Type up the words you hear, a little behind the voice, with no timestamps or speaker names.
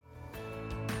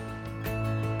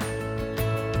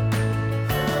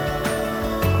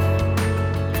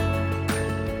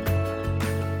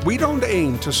We don't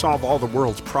aim to solve all the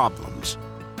world's problems,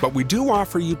 but we do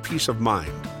offer you peace of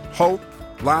mind, hope,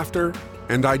 laughter,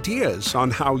 and ideas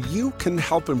on how you can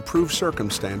help improve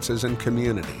circumstances and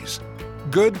communities.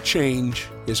 Good change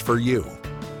is for you.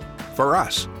 For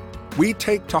us, we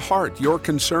take to heart your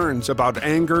concerns about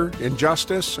anger,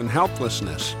 injustice, and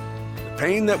helplessness, the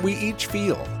pain that we each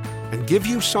feel, and give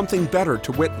you something better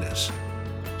to witness,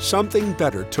 something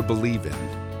better to believe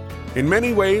in. In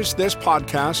many ways, this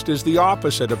podcast is the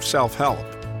opposite of self-help.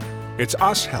 It's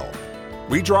us help.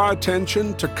 We draw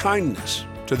attention to kindness,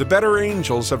 to the better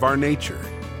angels of our nature.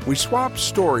 We swap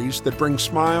stories that bring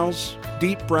smiles,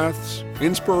 deep breaths,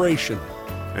 inspiration,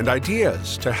 and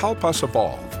ideas to help us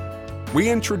evolve. We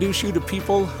introduce you to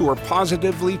people who are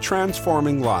positively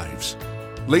transforming lives,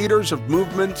 leaders of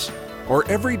movements, or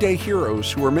everyday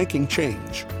heroes who are making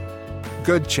change.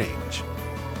 Good change.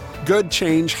 Good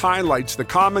change highlights the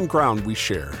common ground we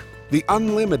share, the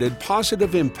unlimited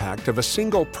positive impact of a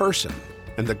single person,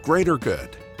 and the greater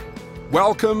good.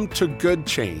 Welcome to Good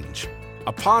Change,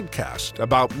 a podcast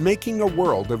about making a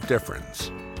world of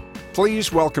difference.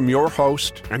 Please welcome your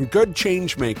host and good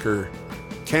change maker,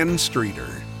 Ken Streeter.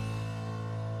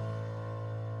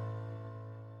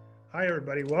 Hi,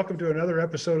 everybody. Welcome to another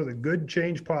episode of the Good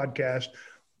Change Podcast.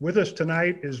 With us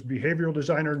tonight is behavioral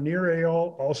designer Nir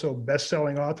Eyal, also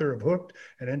best-selling author of Hooked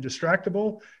and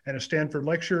Indistractable, and a Stanford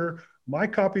lecturer. My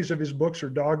copies of his books are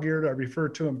dog-eared. I refer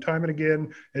to him time and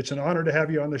again. It's an honor to have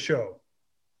you on the show.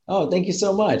 Oh, thank you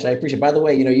so much. I appreciate it. By the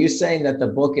way, you saying that the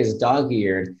book is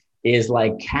dog-eared is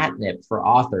like catnip for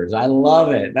authors. I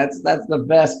love it. That's the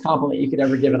best compliment you could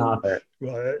ever give an author.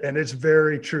 Well, and it's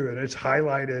very true, and it's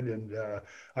highlighted, and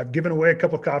I've given away a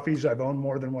couple of copies. I've owned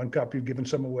more than one copy, I've given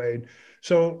some away.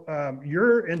 So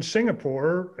you're in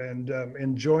Singapore and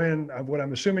enjoying what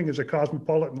I'm assuming is a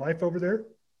cosmopolitan life over there?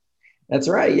 That's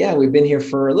right. Yeah, we've been here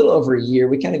for a little over a year.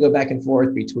 We kind of go back and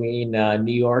forth between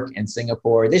New York and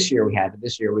Singapore. This year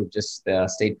we've just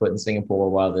stayed put in Singapore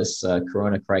while this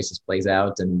Corona crisis plays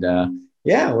out, and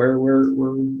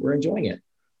we're enjoying it.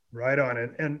 Right on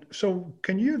it. And so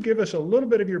can you give us a little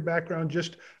bit of your background,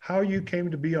 just how you came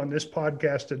to be on this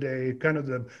podcast today, kind of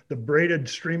the braided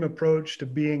stream approach to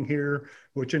being here,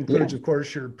 which includes, of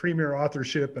course, your premier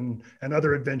authorship and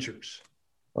other adventures?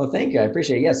 Well, thank you. I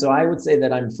appreciate it. Yeah. So I would say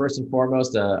that I'm first and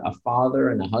foremost a father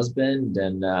and a husband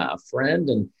and a friend.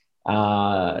 And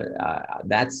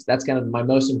that's kind of my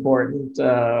most important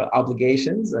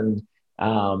obligations. And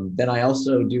then I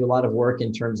also do a lot of work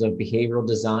in terms of behavioral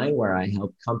design, where I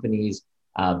help companies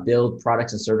build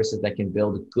products and services that can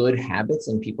build good habits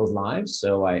in people's lives.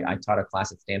 So I taught a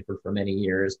class at Stanford for many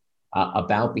years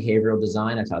about behavioral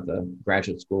design. I taught the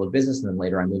Graduate School of Business, and then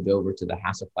later I moved over to the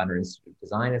Hasselplatter Institute of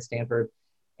Design at Stanford.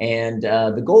 And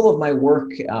the goal of my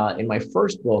work in my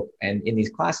first book and in these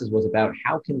classes was about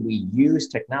how can we use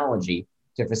technology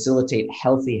to facilitate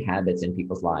healthy habits in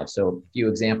people's lives. So a few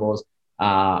examples.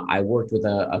 I worked with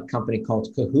a company called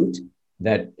Kahoot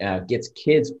that gets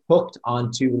kids hooked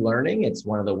onto learning. It's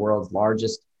one of the world's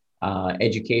largest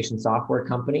education software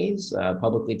companies,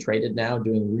 publicly traded now,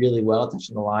 doing really well,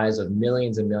 touching the lives of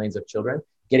millions and millions of children,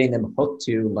 getting them hooked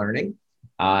to learning.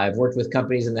 I've worked with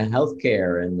companies in the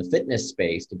healthcare and the fitness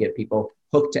space to get people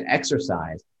hooked to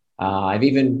exercise. I've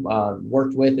even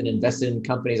worked with and invested in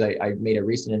companies. I made a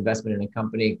recent investment in a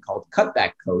company called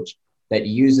Cutback Coach that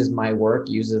uses my work,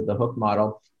 uses the Hook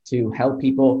model to help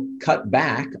people cut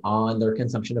back on their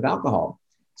consumption of alcohol.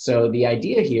 So the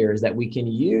idea here is that we can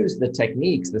use the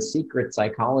techniques, the secret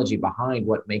psychology behind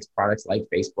what makes products like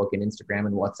Facebook and Instagram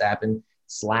and WhatsApp and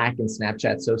Slack and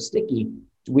Snapchat so sticky.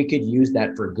 We could use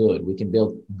that for good. We can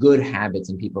build good habits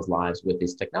in people's lives with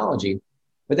this technology.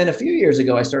 But then a few years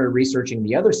ago, I started researching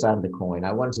the other side of the coin.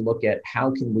 I wanted to look at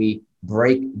how can we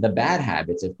break the bad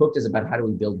habits. If Hooked is about how do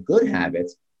we build good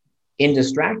habits,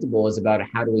 Indistractable is about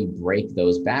how do we break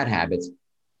those bad habits.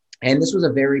 And this was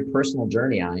a very personal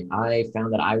journey. I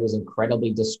found that I was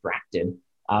incredibly distracted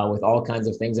with all kinds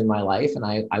of things in my life. And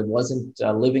I wasn't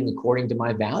living according to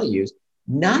my values,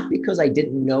 not because I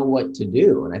didn't know what to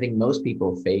do. And I think most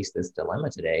people face this dilemma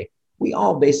today. We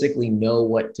all basically know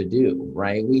what to do,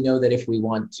 right? We know that if we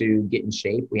want to get in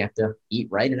shape, we have to eat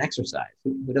right and exercise.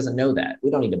 Who doesn't know that? We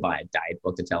don't need to buy a diet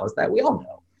book to tell us that. We all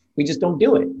know. We just don't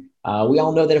do it. We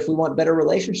all know that if we want better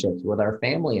relationships with our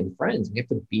family and friends, we have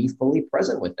to be fully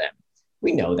present with them.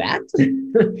 We know that.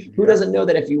 Who doesn't know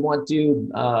that if you want to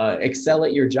excel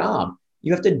at your job,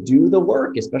 you have to do the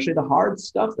work, especially the hard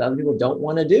stuff that other people don't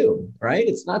want to do, right?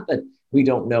 It's not that we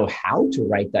don't know how to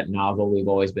write that novel we've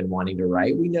always been wanting to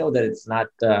write. We know that it's not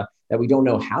that we don't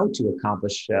know how to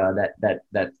accomplish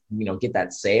get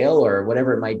that sale or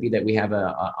whatever it might be that we have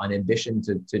an ambition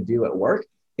to do at work.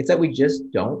 It's that we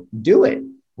just don't do it.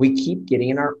 We keep getting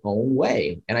in our own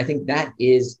way. And I think that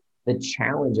is the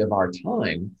challenge of our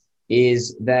time,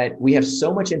 is that we have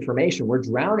so much information. We're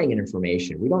drowning in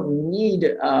information. We don't need,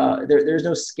 there's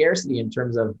no scarcity in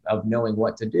terms of knowing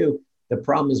what to do. The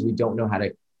problem is we don't know how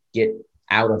to get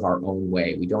out of our own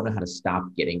way. We don't know how to stop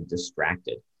getting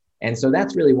distracted. And so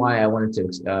that's really why I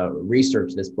wanted to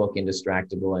research this book,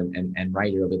 Indistractable, and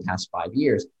write it over the past 5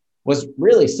 years, was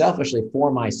really selfishly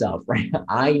for myself, right?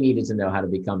 I needed to know how to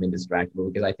become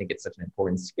indistractable because I think it's such an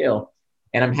important skill.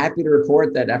 And I'm happy to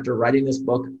report that after writing this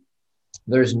book,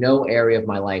 there's no area of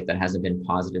my life that hasn't been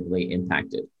positively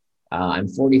impacted. I'm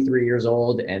 43 years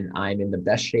old and I'm in the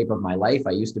best shape of my life.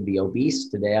 I used to be obese.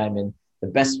 Today, I'm in the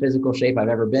best physical shape I've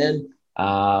ever been.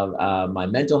 My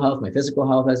mental health, my physical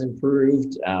health has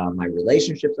improved. My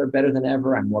relationships are better than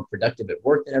ever. I'm more productive at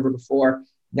work than ever before.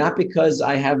 Not because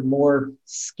I have more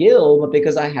skill, but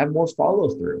because I have more follow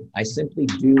through. I simply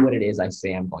do what it is I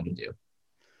say I'm going to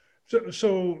do.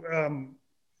 So,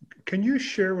 can you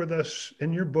share with us,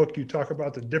 in your book, you talk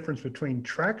about the difference between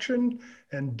traction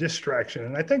and distraction.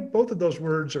 And I think both of those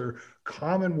words are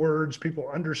common words. People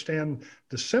understand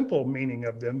the simple meaning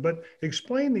of them, but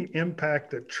explain the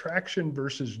impact that traction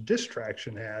versus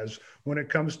distraction has when it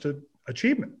comes to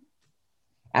achievement.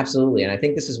 Absolutely. And I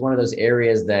think this is one of those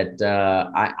areas that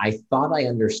I thought I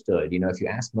understood. You know, if you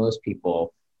ask most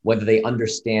people whether they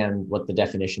understand what the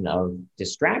definition of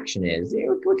distraction is,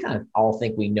 we kind of all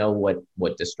think we know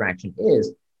what distraction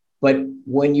is. But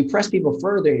when you press people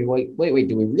further, you wait,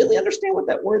 do we really understand what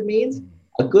that word means?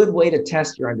 A good way to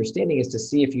test your understanding is to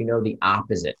see if you know the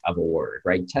opposite of a word,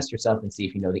 right? Test yourself and see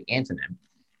if you know the antonym.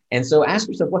 And so ask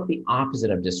yourself, what's the opposite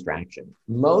of distraction?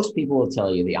 Most people will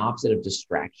tell you the opposite of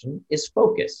distraction is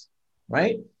focus,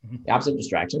 right? The opposite of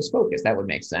distraction is focus. That would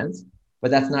make sense,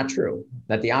 but that's not true.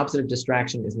 That the opposite of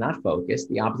distraction is not focus.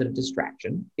 The opposite of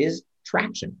distraction is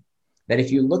traction. That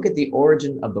if you look at the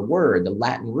origin of the word, the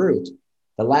Latin root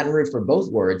for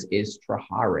both words is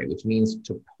trahare, which means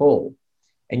to pull.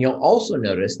 And you'll also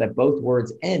notice that both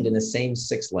words end in the same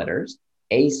 6 letters,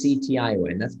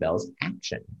 A-C-T-I-O-N, that spells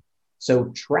action.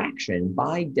 So traction,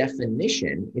 by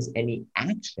definition, is any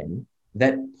action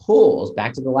that pulls,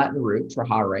 back to the Latin root,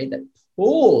 trahare, that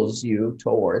pulls you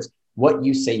towards what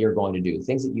you say you're going to do,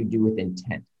 things that you do with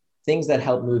intent, things that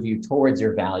help move you towards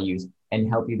your values and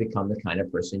help you become the kind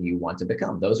of person you want to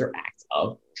become. Those are acts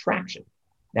of traction.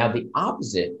 Now, the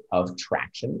opposite of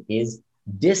traction is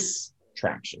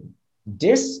distraction.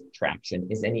 Distraction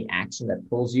is any action that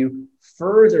pulls you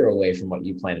further away from what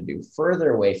you plan to do,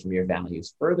 further away from your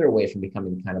values, further away from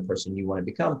becoming the kind of person you want to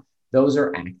become. Those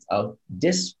are acts of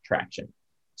distraction.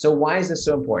 So why is this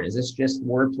so important? Is this just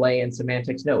wordplay and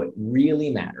semantics? No, it really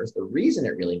matters. The reason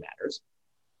it really matters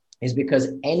is because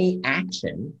any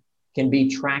action can be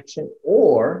traction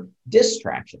or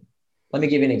distraction. Let me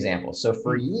give you an example. So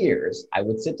for years, I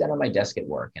would sit down on my desk at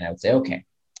work and I would say, okay,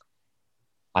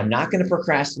 I'm not going to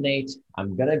procrastinate.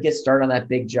 I'm going to get started on that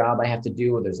big job I have to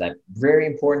do. There's that very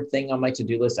important thing on my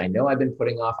to-do list I know I've been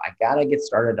putting off. I got to get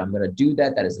started. I'm going to do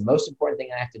that. That is the most important thing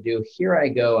I have to do. Here I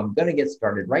go. I'm going to get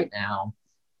started right now.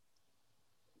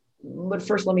 But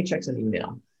first, let me check some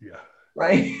email. Yeah.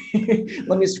 Right?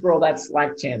 Let me scroll that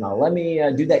Slack channel. Let me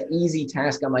do that easy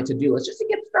task on my to-do list just to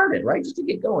get started, right? Just to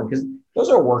get going, because those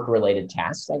are work-related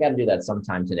tasks. I got to do that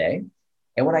sometime today.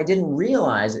 And what I didn't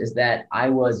realize is that I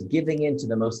was giving into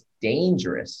the most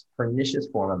dangerous, pernicious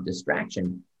form of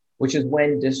distraction, which is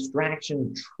when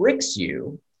distraction tricks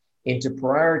you into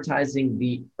prioritizing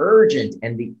the urgent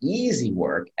and the easy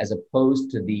work as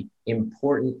opposed to the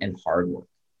important and hard work.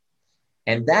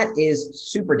 And that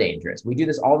is super dangerous. We do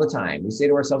this all the time. We say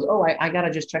to ourselves, oh, I got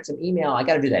to just check some email. I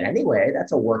got to do that anyway.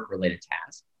 That's a work-related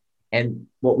task. And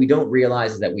what we don't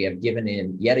realize is that we have given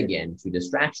in yet again to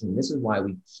distraction. This is why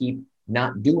we keep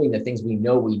not doing the things we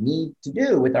know we need to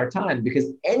do with our time,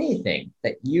 because anything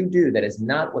that you do that is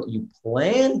not what you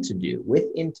plan to do with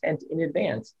intent in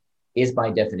advance is by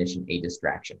definition a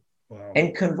distraction. Wow.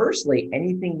 And conversely,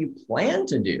 anything you plan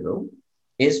to do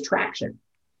is traction.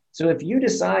 So if you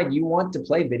decide you want to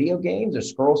play video games or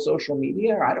scroll social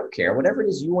media, or I don't care, whatever it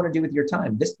is you want to do with your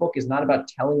time, this book is not about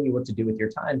telling you what to do with your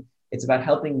time. It's about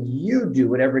helping you do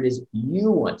whatever it is you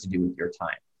want to do with your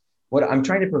time. What I'm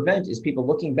trying to prevent is people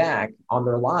looking back on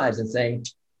their lives and saying,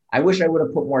 I wish I would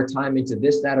have put more time into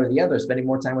this, that, or the other, spending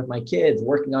more time with my kids,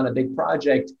 working on a big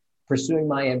project, pursuing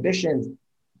my ambitions.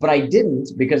 But I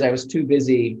didn't because I was too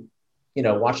busy,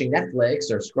 watching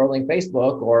Netflix or scrolling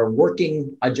Facebook or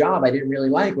working a job I didn't really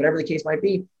like, whatever the case might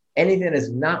be. Anything that is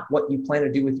not what you plan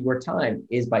to do with your time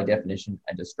is by definition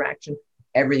a distraction.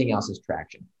 Everything else is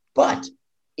traction. But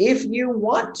If you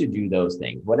want to do those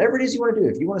things, whatever it is you want to do,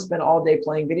 if you want to spend all day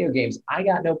playing video games, I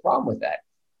got no problem with that,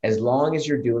 as long as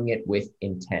you're doing it with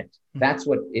intent. That's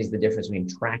what is the difference between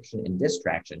traction and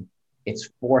distraction. It's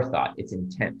forethought, it's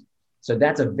intent. So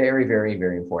that's a very, very,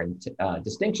 very important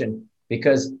distinction,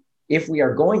 because if we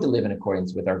are going to live in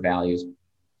accordance with our values,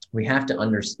 we have to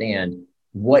understand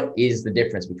what is the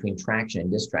difference between traction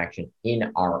and distraction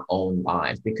in our own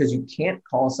lives, because you can't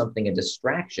call something a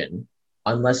distraction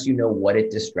unless you know what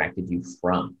it distracted you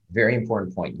from. Very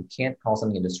important point. You can't call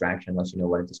something a distraction unless you know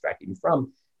what it distracted you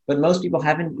from. But most people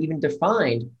haven't even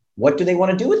defined what do they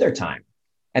want to do with their time.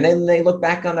 And then they look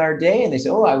back on our day and they say,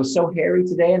 oh, I was so hairy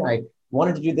today and I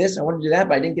wanted to do this, I wanted to do that,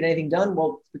 but I didn't get anything done.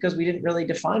 Well, it's because we didn't really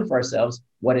define for ourselves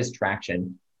what is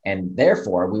traction. And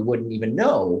therefore, we wouldn't even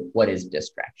know what is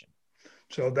distraction.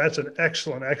 So that's an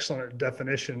excellent, excellent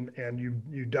definition. And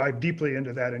you dive deeply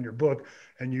into that in your book.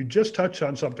 And you just touched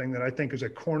on something that I think is a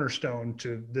cornerstone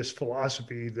to this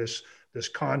philosophy, this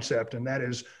concept, and that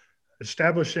is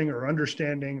establishing or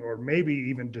understanding or maybe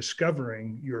even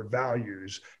discovering your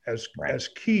values as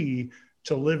key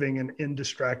to living an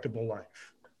indistractable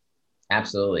life.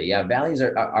 Absolutely. Yeah. Values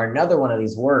are another one of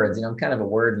these words. I'm kind of a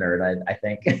word nerd, I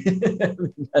think,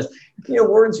 because,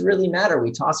 words really matter.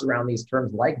 We toss around these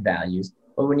terms like values,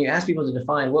 but when you ask people to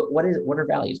define what are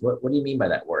values? What do you mean by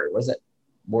that word? What does that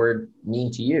word mean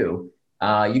to you?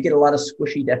 You get a lot of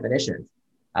squishy definitions.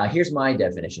 Here's my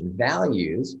definition.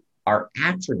 Values are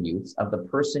attributes of the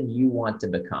person you want to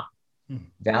become.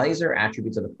 Values are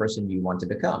attributes of the person you want to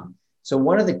become. So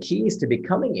one of the keys to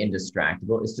becoming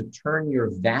indistractable is to turn your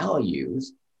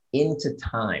values into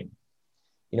time.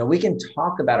 We can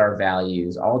talk about our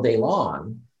values all day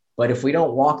long, but if we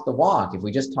don't walk the walk, if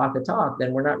we just talk the talk,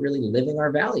 then we're not really living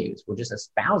our values. We're just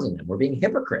espousing them. We're being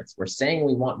hypocrites. We're saying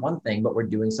we want one thing, but we're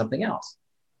doing something else.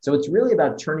 So it's really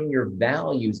about turning your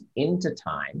values into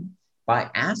time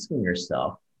by asking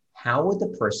yourself, how would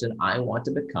the person I want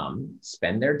to become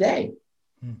spend their day?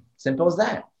 Simple as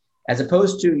that. As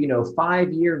opposed to,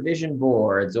 5-year vision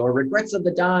boards or regrets of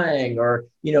the dying or,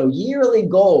 yearly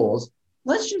goals.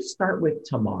 Let's just start with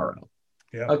tomorrow.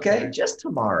 Yeah, okay. Right. Just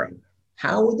tomorrow.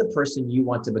 How would the person you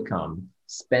want to become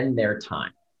spend their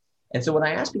time? And so what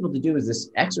I ask people to do is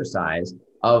this exercise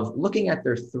of looking at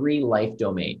their 3 life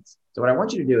domains. So what I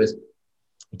want you to do is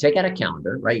you take out a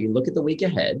calendar, right? You look at the week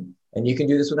ahead, and you can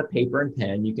do this with a paper and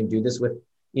pen. You can do this with,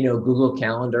 Google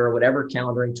Calendar or whatever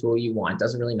calendaring tool you want.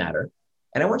 Doesn't really matter.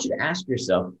 And I want you to ask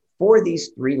yourself, for these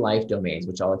 3 life domains,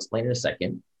 which I'll explain in a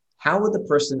second, how would the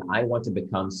person I want to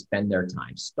become spend their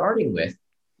time? Starting with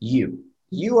you.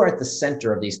 You are at the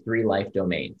center of these 3 life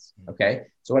domains, okay?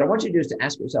 So what I want you to do is to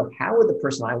ask yourself, how would the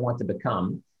person I want to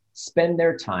become spend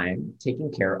their time taking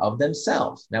care of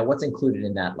themselves? Now, what's included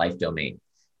in that life domain?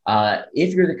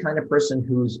 If you're the kind of person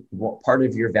whose part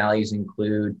of your values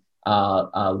include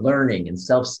learning and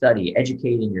self-study,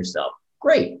 educating yourself,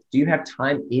 great. Do you have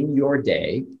time in your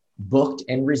day booked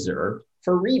and reserved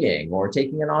for reading or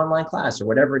taking an online class or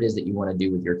whatever it is that you want to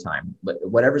do with your time, but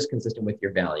whatever's consistent with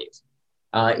your values?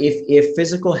 If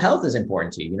physical health is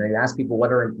important to you, you ask people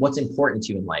what's important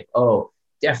to you in life. Oh,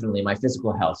 definitely my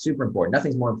physical health, super important.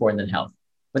 Nothing's more important than health.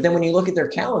 But then when you look at their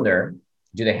calendar,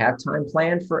 do they have time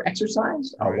planned for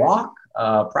exercise, a walk,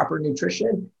 proper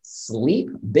nutrition,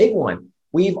 sleep? Big one.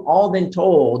 We've all been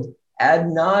told ad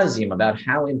nauseum about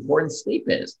how important sleep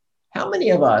is. How many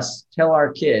of us tell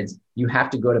our kids, you have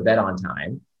to go to bed on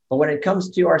time? But when it comes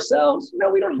to ourselves,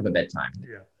 no, we don't have a bedtime,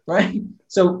 right?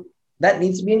 So that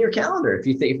needs to be in your calendar. If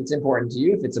it's important to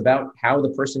you, if it's about how the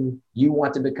person you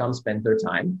want to become spends their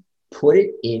time, put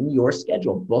it in your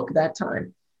schedule, book that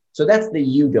time. So that's the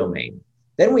you domain.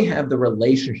 Then we have the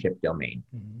relationship domain.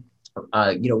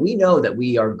 We know that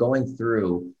we are going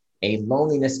through a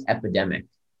loneliness epidemic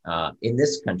in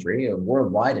this country,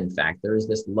 worldwide. In fact, there is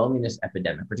this loneliness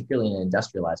epidemic, particularly in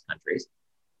industrialized countries,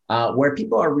 where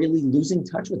people are really losing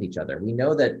touch with each other. We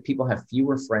know that people have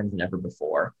fewer friends than ever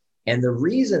before. And the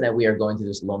reason that we are going through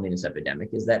this loneliness epidemic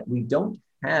is that we don't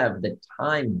have the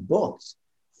time booked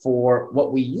for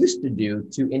what we used to do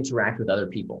to interact with other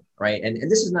people, right? And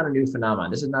this is not a new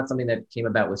phenomenon. This is not something that came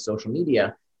about with social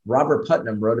media. Robert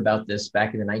Putnam wrote about this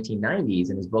back in the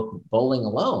 1990s in his book, Bowling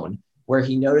Alone, where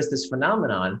he noticed this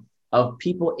phenomenon of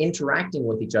people interacting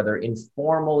with each other in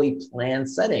formally planned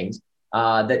settings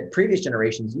that previous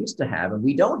generations used to have, and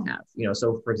we don't have.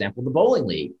 So for example, the bowling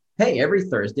league. Hey, every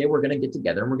Thursday we're going to get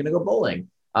together and we're going to go bowling.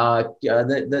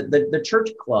 The church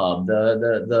club,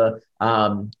 the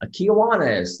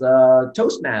Kiwanis, the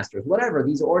Toastmasters, whatever,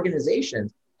 these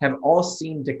organizations have all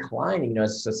seen declining.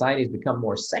 As society has become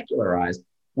more secularized,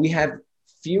 we have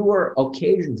fewer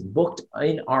occasions booked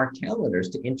in our calendars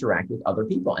to interact with other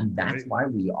people. And that's why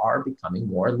we are becoming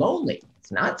more lonely.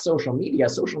 It's not social media.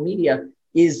 Social media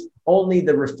is only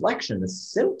the reflection, the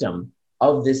symptom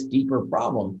of this deeper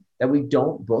problem that we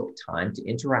don't book time to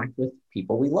interact with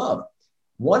people we love.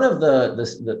 One of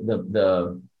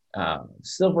the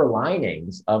silver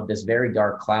linings of this very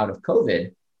dark cloud of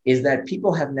COVID is that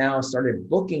people have now started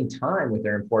booking time with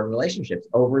their important relationships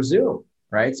over Zoom,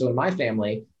 right? So in my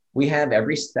family, we have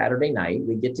every Saturday night,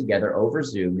 we get together over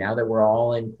Zoom. Now that we're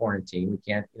all in quarantine, we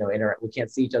can't, we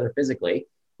can't see each other physically.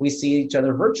 We see each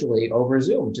other virtually over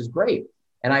Zoom, which is great.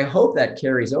 And I hope that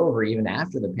carries over even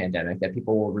after the pandemic, that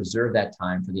people will reserve that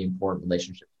time for the important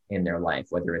relationships in their life,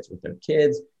 whether it's with their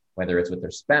kids, whether it's with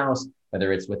their spouse,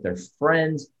 whether it's with their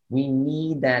friends. We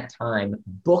need that time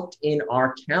booked in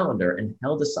our calendar and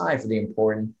held aside for the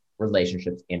important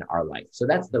relationships in our life. So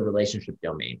that's the relationship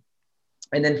domain.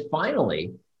 And then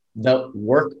finally, the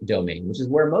work domain, which is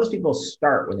where most people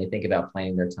start when they think about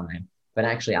planning their time, but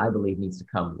actually I believe needs to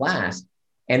come last.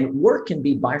 And work can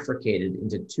be bifurcated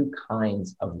into two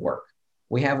kinds of work.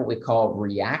 We have what we call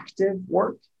reactive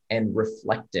work and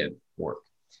reflective work.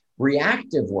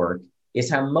 Reactive work is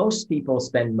how most people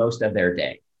spend most of their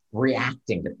day,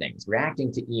 reacting to things,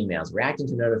 reacting to emails, reacting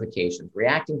to notifications,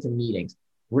 reacting to meetings,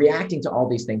 reacting to all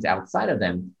these things outside of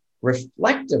them.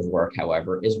 Reflective work,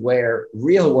 however, is where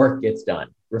real work gets done.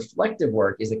 Reflective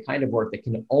work is the kind of work that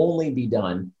can only be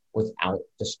done without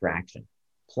distraction.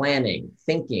 Planning,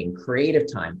 thinking,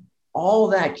 creative time, all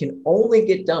that can only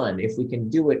get done if we can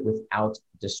do it without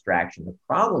distraction. The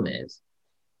problem is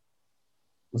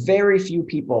very few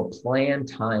people plan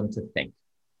time to think.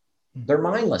 They're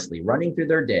mindlessly running through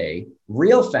their day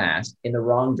real fast in the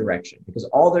wrong direction because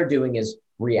all they're doing is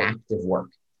reactive work.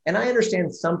 And I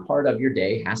understand some part of your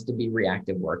day has to be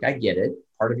reactive work. I get it.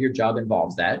 Part of your job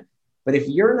involves that. But if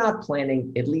you're not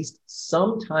planning at least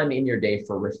some time in your day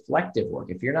for reflective work,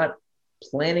 if you're not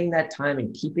planning that time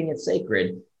and keeping it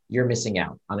sacred, you're missing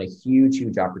out on a huge,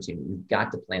 huge opportunity. You've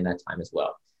got to plan that time as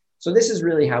well. So this is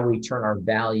really how we turn our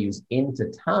values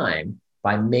into time,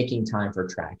 by making time for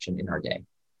traction in our day.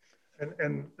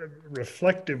 And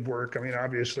reflective work, I mean,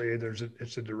 obviously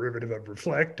it's a derivative of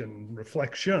reflect and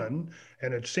reflection.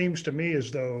 And it seems to me as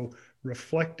though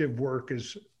reflective work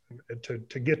is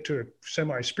to get to a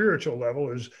semi-spiritual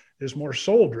level is more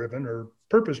soul-driven or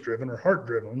purpose-driven or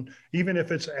heart-driven, even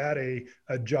if it's at a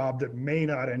job that may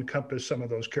not encompass some of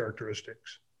those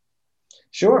characteristics.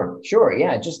 Sure.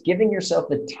 Yeah. Just giving yourself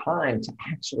the time to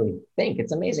actually think.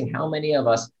 It's amazing how many of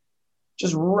us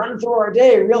just run through our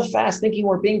day real fast thinking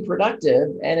we're being productive.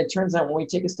 And it turns out when we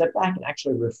take a step back and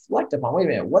actually reflect upon, wait a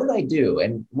minute, what did I do?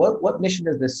 And what mission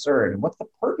does this serve? And what's the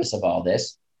purpose of all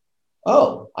this?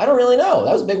 Oh, I don't really know.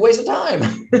 That was a big waste of time.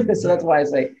 So that's why I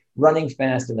say running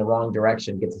fast in the wrong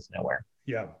direction gets us nowhere.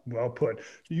 Yeah, well put.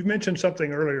 You mentioned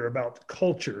something earlier about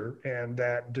culture and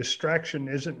that distraction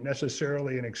isn't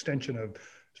necessarily an extension of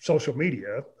social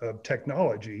media, of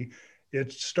technology.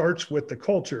 It starts with the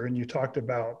culture. And you talked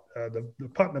about the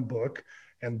Putnam book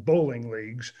and bowling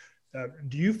leagues.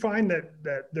 Do you find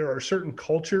that there are certain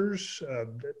cultures,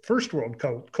 first world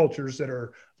cultures, that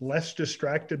are less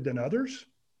distracted than others?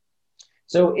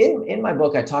 So in my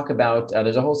book, I talk about,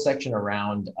 there's a whole section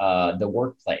around the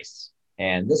workplace.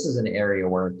 And this is an area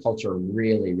where culture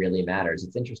really, really matters.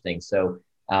 It's interesting. So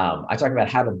I talk about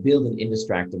how to build an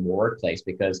indistractable workplace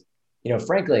because,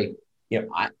 frankly,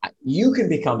 you can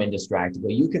become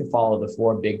indistractable. You can follow the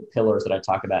 4 big pillars that I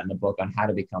talk about in the book on how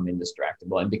to become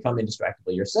indistractable and become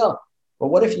indistractable yourself. But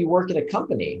what if you work at a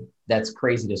company that's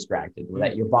crazy distracted,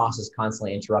 that your boss is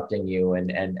constantly interrupting you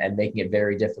and making it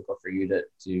very difficult for you to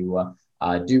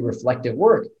do reflective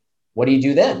work? What do you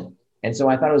do then? And so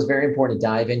I thought it was very important to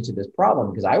dive into this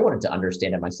problem because I wanted to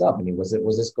understand it myself. I mean, was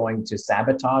this going to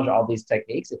sabotage all these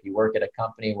techniques? If you work at a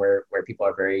company where people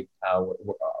are very,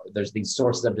 there's these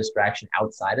sources of distraction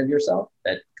outside of yourself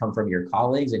that come from your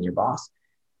colleagues and your boss.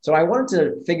 So I wanted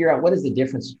to figure out what is the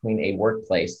difference between a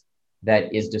workplace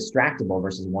that is distractible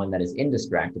versus one that is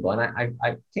indistractable. And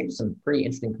I came to some pretty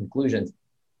interesting conclusions.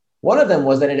 One of them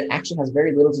was that it actually has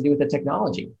very little to do with the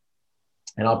technology.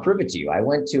 And I'll prove it to you. I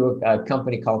went to a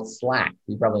company called Slack.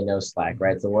 You probably know Slack,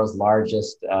 right? It's the world's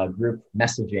largest group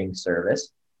messaging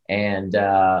service. And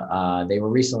they were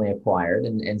recently acquired.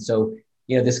 And so,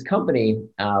 this company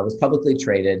was publicly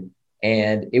traded.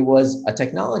 And it was a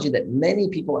technology that many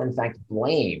people, in fact,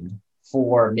 blamed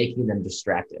for making them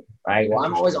distracted, right? Well,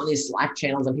 I'm always on these Slack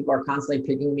channels and people are constantly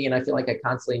pinging me. And I feel like I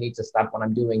constantly need to stop what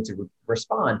I'm doing to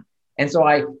respond. And so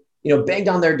I banged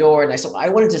on their door and I said, I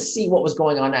wanted to see what was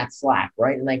going on at Slack,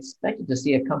 right? And I expected to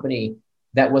see a company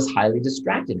that was highly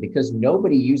distracted because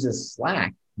nobody uses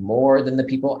Slack more than the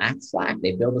people at Slack.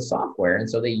 They build the software, and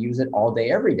so they use it all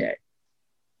day, every day.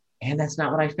 And that's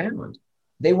not what I found.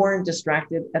 They weren't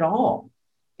distracted at all.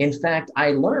 In fact,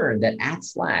 I learned that at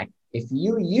Slack, if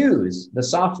you use the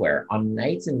software on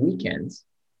nights and weekends,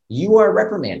 you are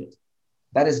reprimanded.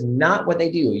 That is not what they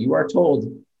do. You are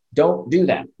told, don't do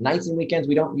that. Nights and weekends,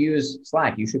 we don't use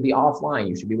Slack. You should be offline.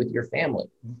 You should be with your family.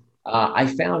 I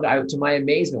found out, to my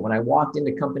amazement, when I walked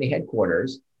into company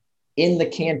headquarters, in the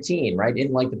canteen, right,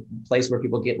 in like the place where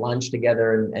people get lunch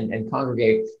together and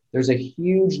congregate, there's a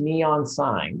huge neon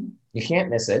sign. You can't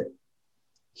miss it.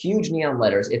 Huge neon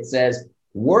letters. It says,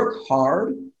 work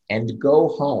hard and go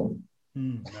home.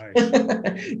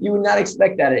 Nice. You would not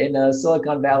expect that in a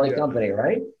Silicon Valley company,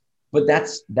 right? But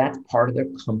that's part of their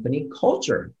company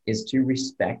culture, is to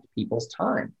respect people's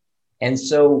time. And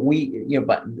so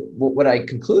but what I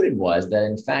concluded was that,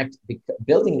 in fact,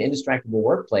 building an indistractable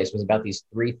workplace was about these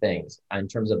three things in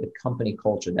terms of the company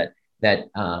culture,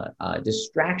 that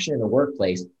distraction in the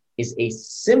workplace is a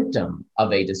symptom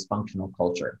of a dysfunctional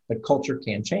culture, but culture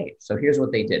can change. So here's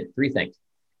what they did. Three things.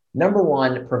 Number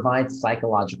one, provide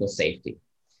psychological safety,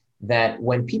 that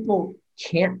when people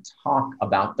can't talk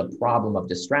about the problem of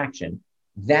distraction,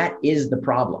 that is the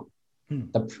problem.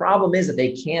 The problem is that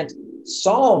they can't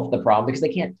solve the problem because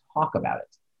they can't talk about it,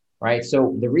 right?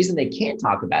 So the reason they can't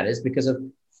talk about it is because of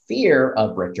fear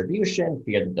of retribution,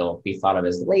 fear that they'll be thought of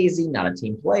as lazy, not a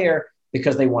team player,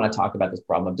 because they want to talk about this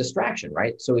problem of distraction,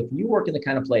 right? So if you work in the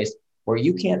kind of place where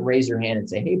you can't raise your hand and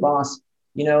say, hey, boss,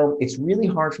 it's really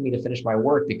hard for me to finish my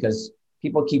work because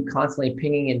people keep constantly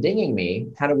pinging and dinging me.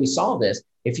 How do we solve this?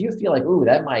 If you feel like, ooh,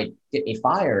 that might get me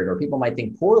fired or people might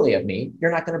think poorly of me,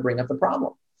 you're not going to bring up the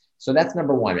problem. So that's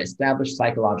number one, establish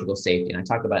psychological safety. And I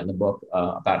talk about in the book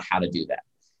about how to do that.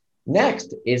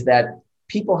 Next is that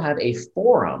people have a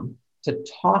forum to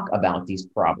talk about these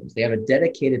problems. They have a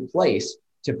dedicated place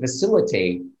to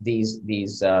facilitate these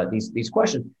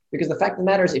questions. Because the fact of the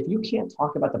matter is, if you can't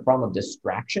talk about the problem of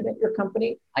distraction at your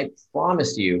company, I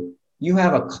promise you, you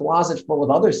have a closet full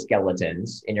of other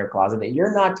skeletons in your closet that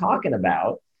you're not talking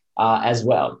about as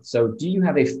well. So do you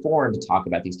have a forum to talk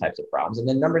about these types of problems? And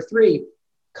then number three,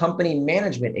 company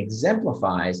management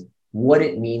exemplifies what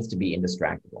it means to be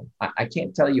indistractable. I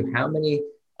can't tell you how many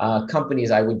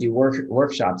companies I would do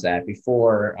workshops at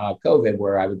before COVID,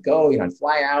 where I would go, I'd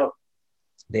fly out,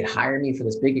 they'd hire me for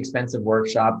this big expensive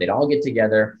workshop. They'd all get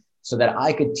together so that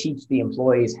I could teach the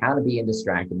employees how to be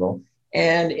indistractable.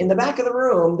 And in the back of the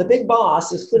room, the big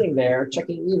boss is sitting there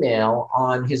checking email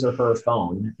on his or her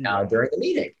phone during the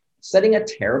meeting, setting a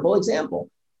terrible example.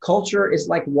 Culture is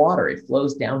like water. It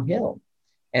flows downhill.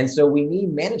 And so we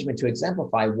need management to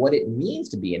exemplify what it means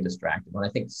to be indistractable. And I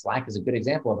think Slack is a good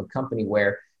example of a company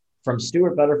where, from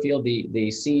Stuart Butterfield, the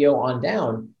CEO, on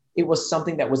down, it was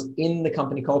something that was in the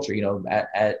company culture,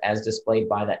 as displayed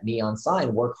by that neon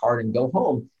sign, work hard and go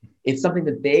home. It's something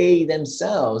that they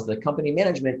themselves, the company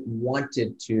management,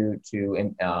 wanted to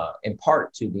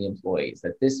impart to the employees,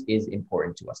 that this is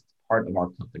important to us. It's part of our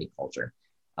company culture.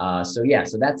 So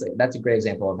that's a great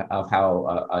example of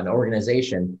how an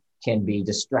organization can be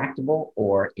distractible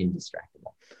or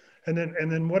indistractable. And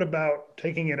then what about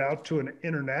taking it out to an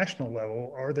international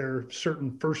level? Are there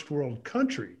certain first world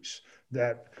countries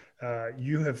that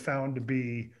you have found to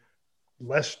be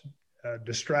less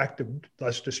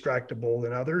distractible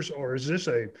than others, or is this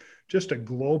just a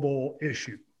global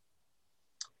issue?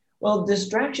 Well,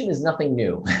 distraction is nothing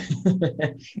new,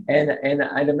 and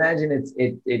I'd imagine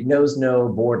it knows no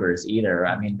borders either.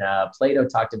 I mean, Plato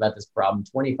talked about this problem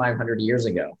 2,500 years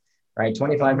ago, right?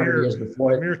 2,500 years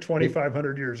before. A mere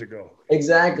 2,500 years ago.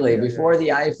 Exactly. Before the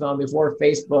iPhone, before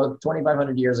Facebook,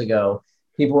 2,500 years ago,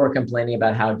 people were complaining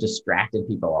about how distracted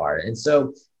people are. And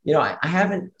so, I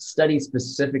haven't studied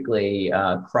specifically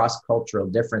cross-cultural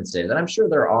differences, and I'm sure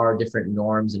there are different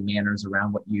norms and manners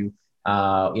around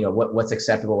what's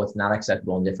acceptable, what's not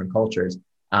acceptable in different cultures.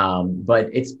 But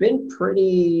it's been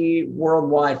pretty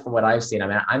worldwide from what I've seen. I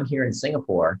mean, I'm here in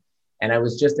Singapore, and I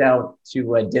was just out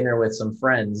to dinner with some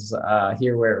friends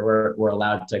here where we're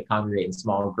allowed to congregate in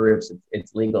small groups.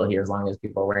 It's legal here as long as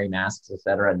people are wearing masks, et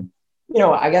cetera. And,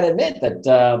 I got to admit that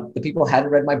the people hadn't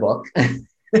read my book.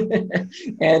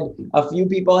 And a few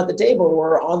people at the table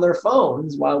were on their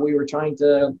phones while we were trying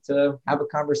to have a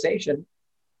conversation.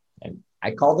 And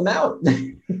I called them out.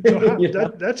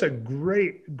 So that's a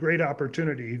great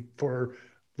opportunity for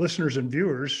listeners and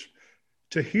viewers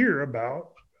to hear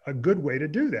about a good way to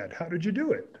do that. How did you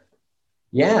do it?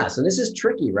 Yeah, so this is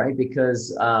tricky, right? Because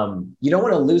you don't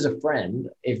want to lose a friend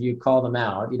if you call them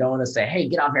out. You don't want to say, hey,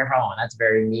 get off your phone. That's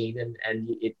very mean. And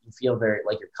you feel very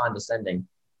like you're condescending.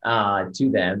 to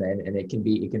them, and it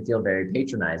can feel very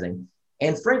patronizing.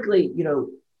 And frankly,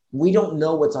 we don't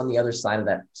know what's on the other side of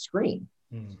that screen.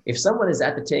 If someone is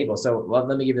at the table,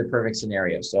 let me give you the perfect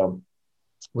scenario. So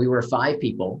we were 5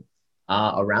 people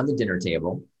around the dinner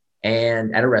table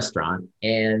and at a restaurant,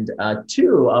 and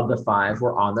 2 of the 5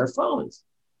 were on their phones.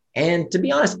 And to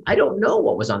be honest, I don't know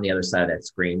what was on the other side of that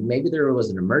screen. Maybe there was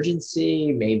an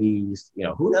emergency, maybe,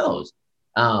 who knows?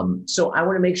 So I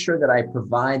want to make sure that I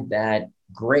provide that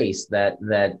grace, that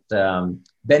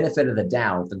benefit of the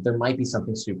doubt that there might be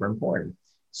something super important.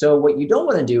 So what you don't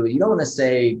want to do, you don't want to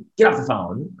say, get off the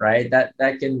phone, right?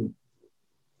 That can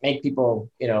make people,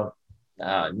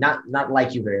 not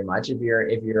like you very much if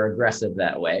you're aggressive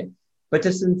that way. But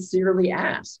to sincerely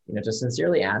ask,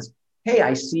 hey,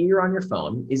 I see you're on your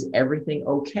phone. Is everything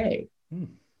okay?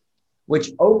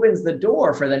 Which opens the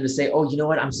door for them to say, oh, you know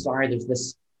what? I'm sorry. There's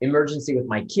this emergency with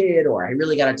my kid, or I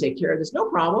really got to take care of this. No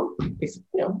problem.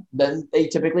 Then they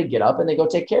typically get up and they go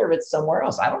take care of it somewhere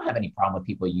else. I don't have any problem with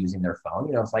people using their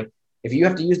phone. It's like, if you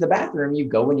have to use the bathroom, you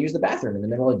go and use the bathroom in the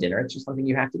middle of dinner. It's just something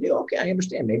you have to do. Okay, I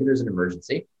understand. Maybe there's an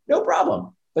emergency. No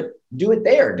problem. But do it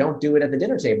there. Don't do it at the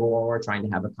dinner table when we're trying to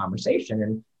have a conversation.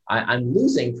 And I'm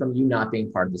losing from you not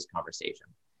being part of this conversation.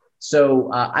 So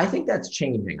I think that's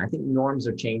changing. I think norms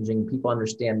are changing. People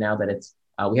understand now that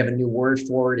we have a new word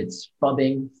for it. It's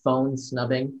phubbing, phone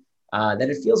snubbing. That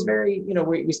it feels very,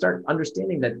 we start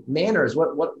understanding that manners,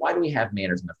 why do we have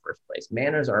manners in the first place?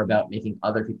 Manners are about making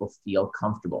other people feel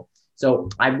comfortable. So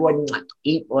I wouldn't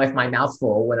eat with my mouth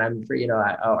full when I'm,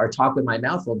 or talk with my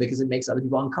mouth full, because it makes other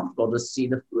people uncomfortable to see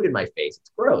the food in my face.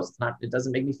 It's gross. It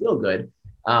doesn't make me feel good.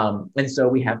 And so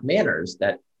we have manners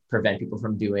that prevent people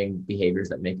from doing behaviors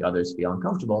that make others feel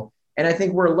uncomfortable. And I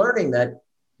think we're learning that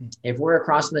if we're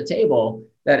across the table,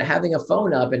 that having a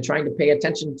phone up and trying to pay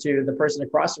attention to the person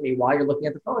across from me while you're looking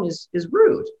at the phone is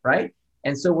rude, right?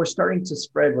 And so we're starting to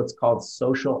spread what's called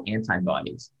social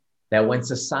antibodies, that when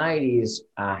societies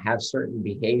have certain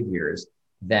behaviors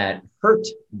that hurt,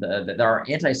 that are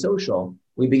antisocial,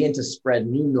 we begin to spread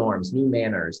new norms, new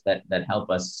manners that help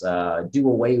us do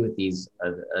away with these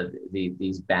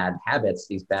bad habits,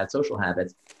 these bad social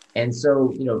habits. And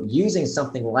so, using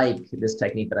something like this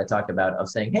technique that I talked about of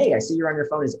saying, hey, I see you're on your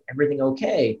phone. Is everything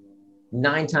okay?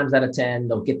 9 times out of 10,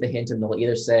 they'll get the hint and they'll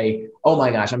either say, oh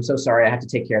my gosh, I'm so sorry. I have to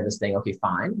take care of this thing. Okay,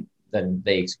 fine. Then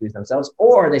they excuse themselves,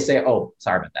 or they say, oh,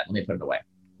 sorry about that. Let me put it away.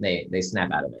 They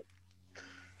snap out of it.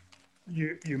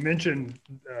 You mentioned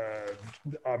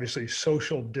obviously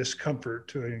social discomfort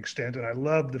to an extent, and I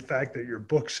love the fact that your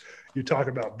books, you talk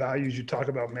about values, you talk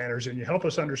about manners, and you help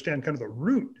us understand kind of the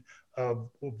root of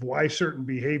why certain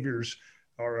behaviors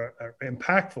are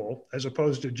impactful, as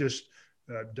opposed to just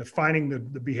defining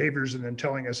the behaviors and then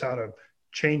telling us how to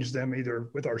change them either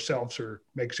with ourselves or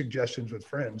make suggestions with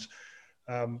friends.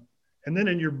 And then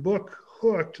in your book,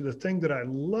 Hooked, the thing that I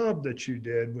love that you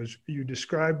did was you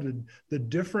described the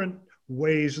different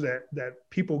ways that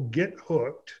people get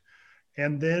hooked,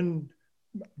 and then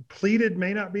pleaded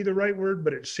may not be the right word,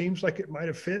 but it seems like it might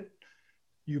have fit.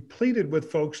 You pleaded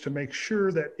with folks to make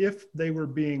sure that if they were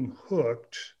being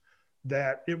hooked,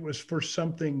 that it was for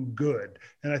something good.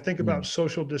 And I think about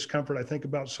social discomfort. I think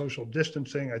about social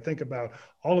distancing. I think about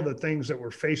all of the things that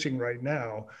we're facing right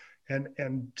now.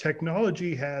 And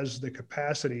technology has the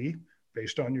capacity,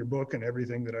 based on your book and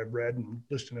everything that I've read and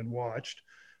listened and watched,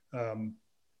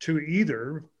 to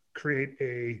either create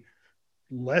a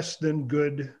less than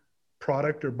good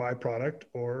product or byproduct,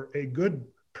 or a good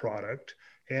product.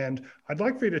 And I'd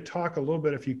like for you to talk a little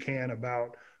bit, if you can,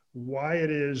 about why it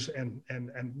is and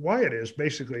why it is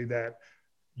basically that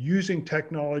using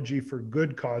technology for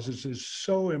good causes is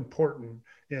so important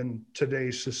in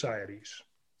today's societies.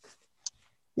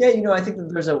 Yeah, I think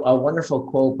that there's a wonderful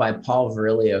quote by Paul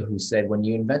Virilio, who said, when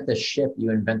you invent the ship,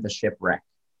 you invent the shipwreck.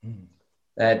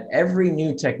 That every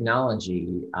new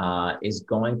technology is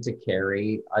going to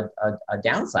carry a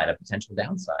downside, a potential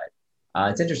downside.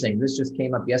 It's interesting. This just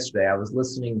came up yesterday. I was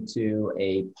listening to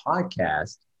a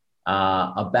podcast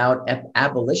about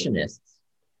abolitionists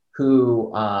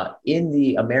who, in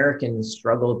the American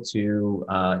struggle to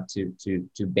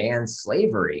ban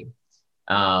slavery,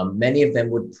 many of them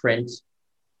would print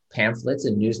pamphlets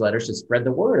and newsletters to spread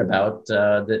the word about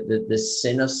the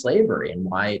sin of slavery and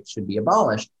why it should be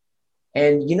abolished.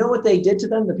 And you know what they did to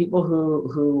them? The people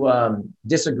who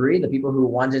disagreed, the people who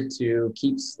wanted to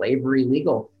keep slavery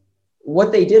legal,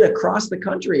 what they did across the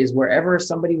country is wherever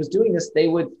somebody was doing this, they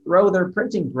would throw their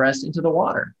printing press into the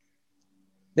water.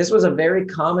 This was a very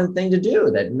common thing to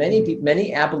do, that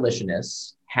many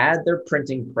abolitionists had their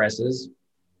printing presses,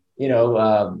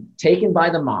 taken by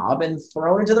the mob and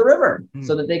thrown into the river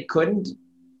so that they couldn't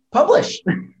publish.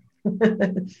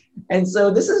 And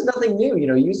so this is nothing new,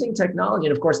 using technology.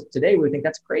 And of course, today we think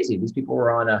that's crazy. These people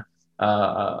were on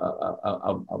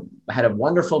had a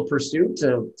wonderful pursuit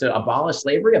to abolish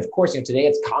slavery. Of course, today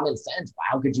it's common sense.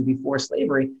 How could you be for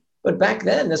slavery? But back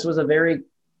then, this was a very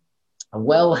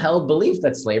well-held belief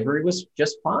that slavery was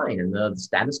just fine, and the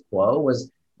status quo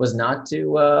was not to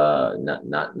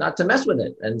mess with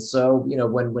it. And so,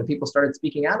 when people started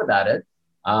speaking out about it,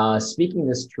 speaking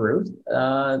this truth,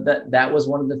 that was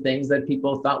one of the things that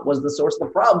people thought was the source of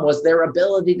the problem, was their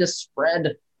ability to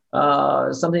spread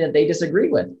something that they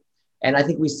disagreed with. And I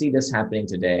think we see this happening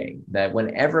today, that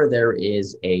whenever there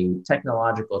is a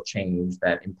technological change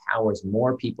that empowers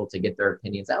more people to get their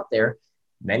opinions out there,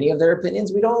 many of their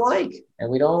opinions we don't like, and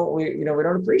we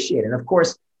don't appreciate. And of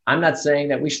course, I'm not saying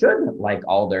that we should like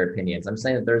all their opinions. I'm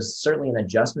saying that there's certainly an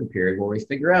adjustment period where we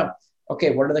figure out,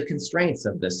 okay, what are the constraints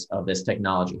of this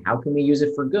technology? How can we use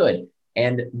it for good?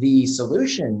 And the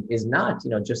solution is not,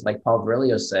 just like Paul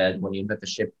Virilio said, when you invent the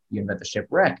ship, you invent the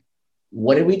shipwreck.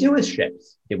 What did we do with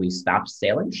ships? Did we stop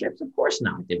sailing ships? Of course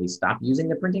not. Did we stop using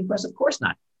the printing press? Of course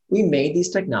not. We made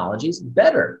these technologies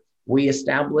better. We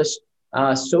established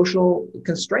social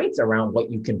constraints around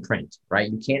what you can print, right?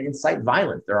 You can't incite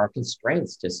violence. There are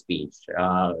constraints to speech,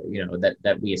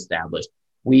 that we established.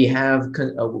 We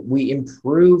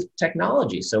improved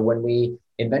technology. So when we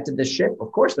invented the ship,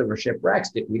 of course, there were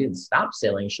shipwrecks. We didn't stop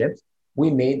sailing ships.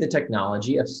 We made the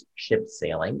technology of ship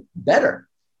sailing better.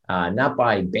 Not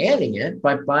by banning it,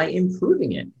 but by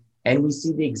improving it. And we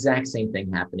see the exact same thing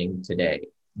happening today,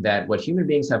 that what human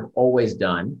beings have always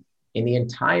done in the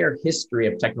entire history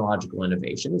of technological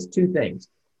innovation is two things.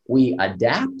 We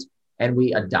adapt and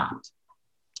we adopt.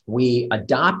 We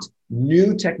adopt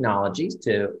new technologies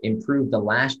to improve the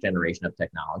last generation of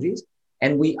technologies,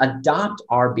 and we adopt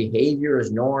our behaviors,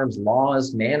 norms,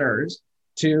 laws, manners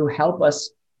to help us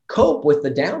cope with the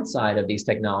downside of these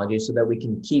technologies so that we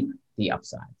can keep the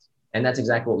upsides. And that's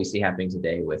exactly what we see happening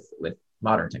today with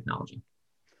modern technology.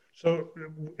 So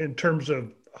in terms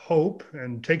of hope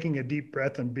and taking a deep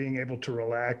breath and being able to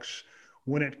relax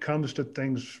when it comes to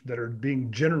things that are being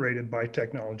generated by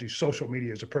technology, social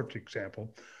media is a perfect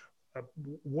example.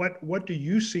 What do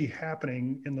you see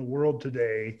happening in the world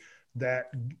today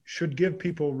that should give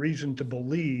people reason to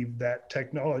believe that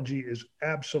technology is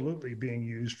absolutely being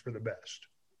used for the best?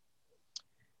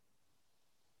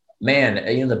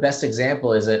 Man, the best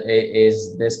example is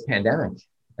this pandemic.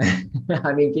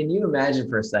 I mean, can you imagine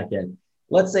for a second?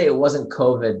 Let's say it wasn't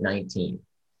COVID-19.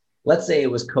 Let's say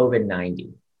it was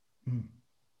COVID-90.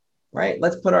 Right?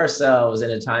 Let's put ourselves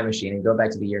in a time machine and go back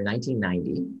to the year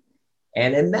 1990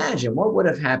 and imagine what would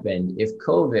have happened if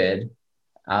COVID,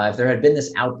 if there had been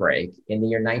this outbreak in the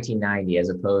year 1990 as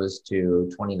opposed to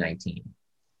 2019.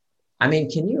 I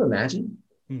mean, can you imagine?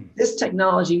 This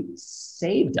technology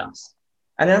saved us.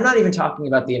 And I'm not even talking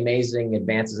about the amazing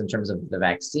advances in terms of the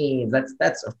vaccines.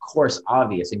 That's of course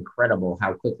obvious, incredible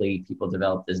how quickly people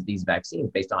developed these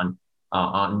vaccines based on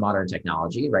modern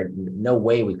technology, right? No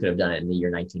way we could have done it in the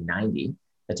year 1990.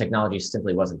 The technology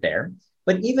simply wasn't there.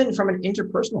 But even from an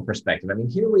interpersonal perspective, I mean,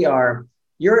 here we are,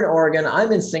 you're in Oregon,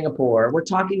 I'm in Singapore. We're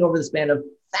talking over the span of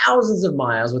thousands of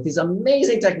miles with these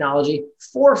amazing technology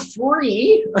for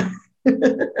free.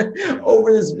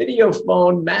 Over this video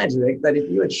phone magic that if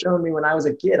you had shown me when I was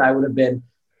a kid, I would have been,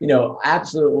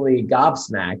 absolutely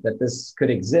gobsmacked that this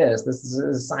could exist. This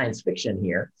is science fiction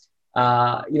here.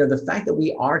 The fact that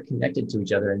we are connected to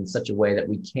each other in such a way that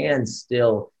we can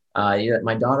still,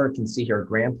 my daughter can see her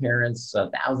grandparents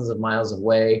thousands of miles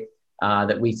away,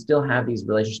 that we still have these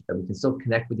relationships, that we can still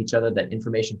connect with each other, that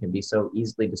information can be so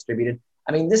easily distributed.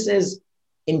 I mean, this is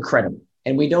incredible.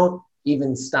 And we don't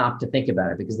even stop to think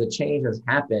about it because the change has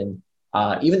happened,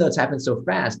 even though it's happened so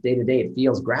fast, day to day, it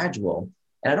feels gradual.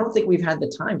 And I don't think we've had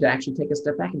the time to actually take a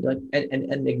step back and be like,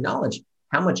 and acknowledge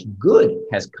how much good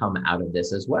has come out of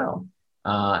this as well.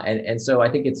 And so I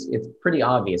think it's pretty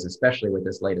obvious, especially with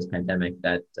this latest pandemic,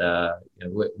 that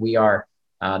we are,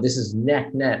 this is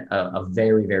net a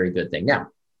very, very good thing. Now,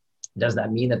 does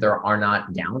that mean that there are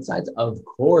not downsides? Of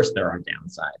course there are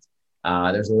downsides.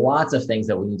 There's lots of things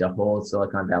that we need to hold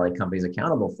Silicon Valley companies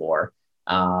accountable for.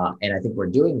 And I think we're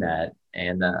doing that.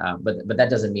 And but that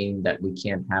doesn't mean that we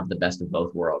can't have the best of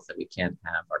both worlds, that we can't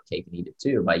have our cake and eat it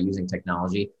too by using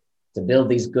technology to build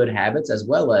these good habits, as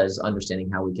well as understanding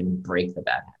how we can break the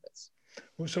bad habits.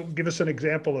 So give us an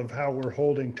example of how we're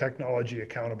holding technology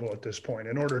accountable at this point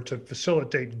in order to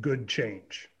facilitate good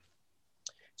change.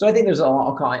 So I think there's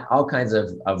all kinds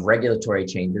of regulatory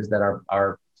changes that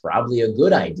are probably a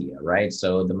good idea, right?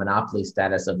 So the monopoly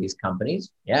status of these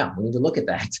companies, yeah, we need to look at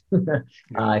that.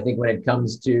 I think when it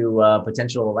comes to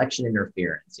potential election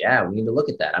interference, yeah, we need to look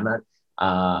at that. I'm not,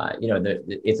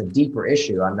 it's a deeper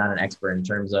issue. I'm not an expert in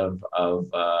terms of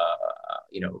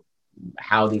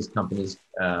how these companies,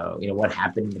 what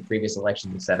happened in the previous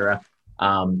elections, et cetera.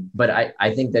 But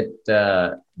I think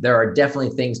that there are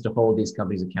definitely things to hold these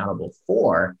companies accountable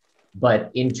for.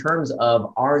 But in terms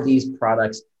of, are these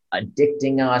products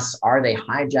addicting us? Are they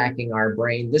hijacking our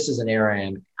brain? This is an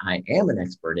area I am an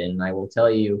expert in, and I will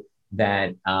tell you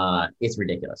that it's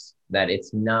ridiculous. That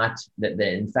it's not, that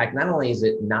in fact, not only is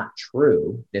it not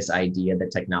true, this idea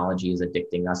that technology is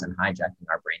addicting us and hijacking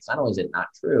our brains, not only is it not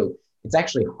true, it's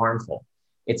actually harmful.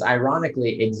 It's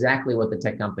ironically exactly what the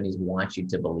tech companies want you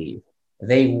to believe.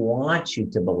 They want you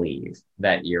to believe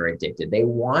that you're addicted. They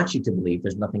want you to believe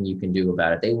there's nothing you can do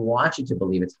about it. They want you to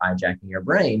believe it's hijacking your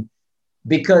brain,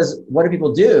 because what do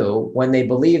people do when they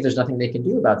believe there's nothing they can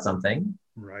do about something?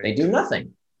 Right. They do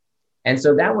nothing. And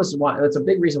so that's a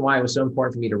big reason why it was so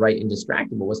important for me to write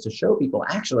Indistractable, was to show people,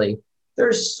 actually,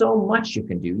 there's so much you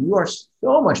can do. You are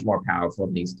so much more powerful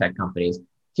than these tech companies.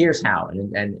 Here's how.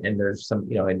 And there's some,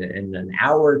 in an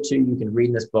hour or two, you can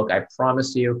read this book. I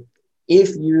promise you,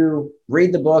 if you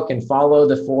read the book and follow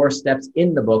the 4 steps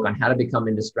in the book on how to become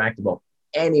indistractable,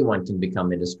 anyone can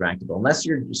become indistractable. Unless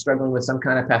you're struggling with some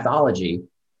kind of pathology,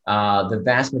 the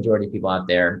vast majority of people out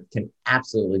there can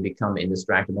absolutely become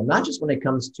indistractable, not just when it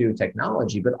comes to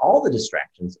technology, but all the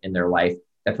distractions in their life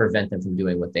that prevent them from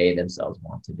doing what they themselves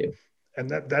want to do. And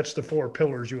that's the 4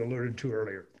 pillars you alluded to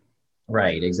earlier.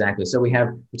 Right, exactly. So we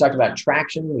talked about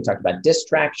traction, we talked about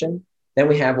distraction. Then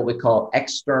we have what we call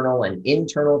external and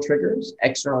internal triggers.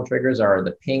 External triggers are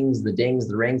the pings, the dings,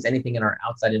 the rings, anything in our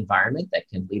outside environment that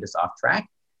can lead us off track.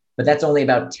 But that's only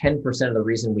about 10% of the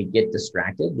reason we get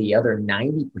distracted. The other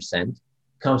 90%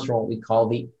 comes from what we call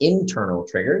the internal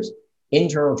triggers.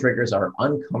 Internal triggers are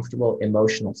uncomfortable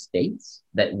emotional states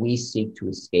that we seek to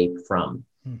escape from.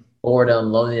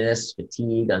 Boredom, loneliness,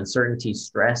 fatigue, uncertainty,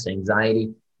 stress,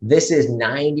 anxiety. This is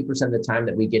 90% of the time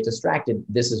that we get distracted.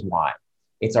 This is why.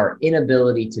 It's our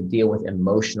inability to deal with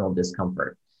emotional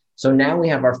discomfort. So now we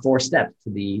have our 4 steps to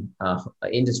the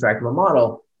Indistractable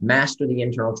model: master the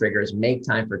internal triggers, make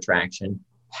time for traction,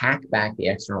 pack back the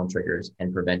external triggers,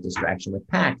 and prevent distraction with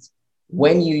packs.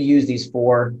 When you use these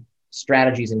 4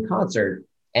 strategies in concert,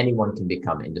 anyone can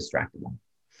become indistractable.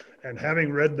 And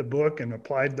having read the book and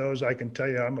applied those, I can tell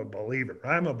you I'm a believer.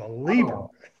 I'm a believer.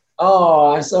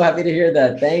 Oh, I'm so happy to hear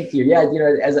that. Thank you. Yeah,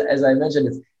 as I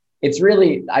mentioned, it's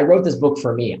really, I wrote this book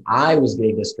for me. I was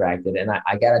getting distracted. And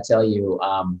I got to tell you,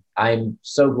 I'm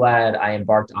so glad I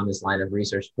embarked on this line of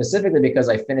research, specifically because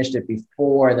I finished it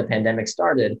before the pandemic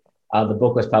started. The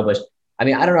book was published. I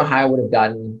mean, I don't know how I would have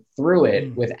gotten through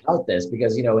it without this,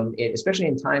 because, especially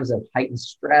in times of heightened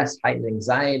stress, heightened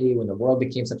anxiety, when the world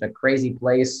became such a crazy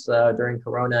place during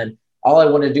Corona, and all I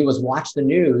wanted to do was watch the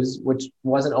news, which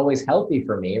wasn't always healthy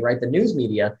for me, right? The news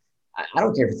media, I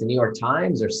don't care if it's the New York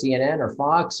Times or CNN or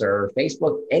Fox or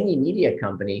Facebook, any media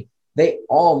company, they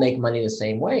all make money the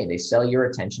same way. They sell your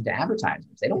attention to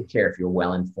advertisers. They don't care if you're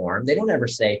well informed. They don't ever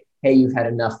say, hey, you've had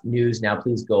enough news now,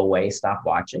 please go away, stop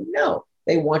watching. No,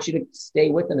 they want you to stay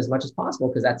with them as much as possible,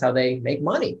 because that's how they make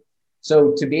money.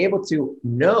 So to be able to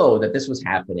know that this was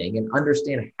happening and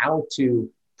understand how to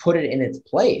put it in its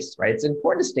place, right? It's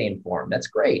important to stay informed. That's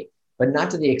great. But not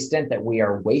to the extent that we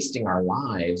are wasting our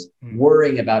lives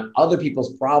worrying about other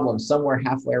people's problems somewhere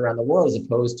halfway around the world, as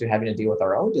opposed to having to deal with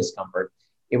our own discomfort.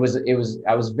 I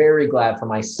was very glad for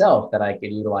myself that I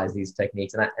could utilize these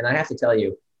techniques. And I have to tell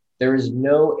you, there is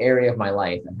no area of my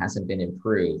life that hasn't been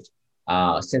improved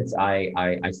since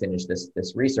I finished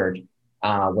this research,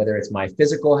 whether it's my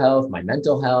physical health, my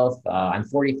mental health. I'm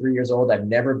 43 years old. I've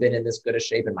never been in this good a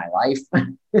shape in my life.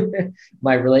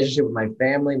 My relationship with my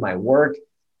family, my work.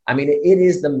 I mean, it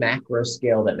is the macro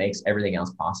scale that makes everything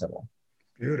else possible.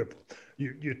 Beautiful.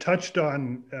 You touched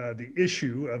on the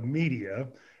issue of media,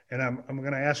 and I'm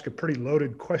going to ask a pretty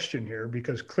loaded question here,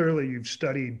 because clearly you've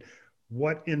studied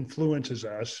what influences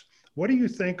us. What do you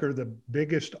think are the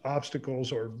biggest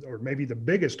obstacles, or maybe the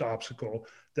biggest obstacle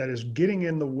that is getting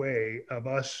in the way of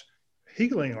us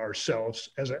healing ourselves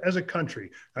as a country?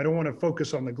 I don't want to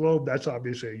focus on the globe. That's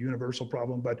obviously a universal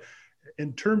problem, but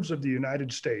in terms of the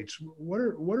United States, what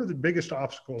are the biggest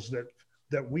obstacles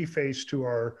that we face to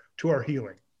our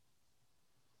healing?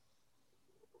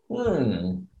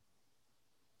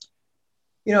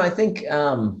 I think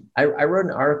I wrote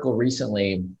an article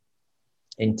recently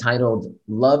entitled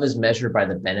 "Love is Measured by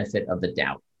the Benefit of the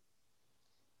Doubt."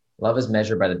 Love is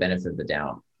measured by the benefit of the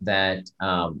doubt. That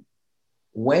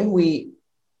when we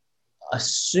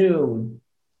assume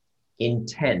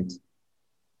intent,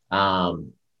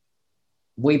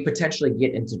 we potentially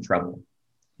get into trouble.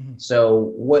 Mm-hmm.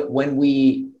 So when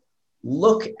we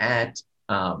look at,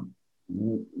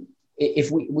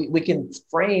 if we can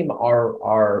frame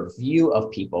our view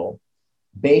of people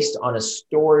based on a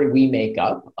story we make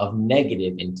up of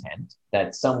negative intent,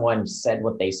 that someone said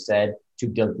what they said to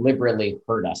deliberately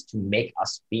hurt us, to make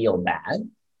us feel bad,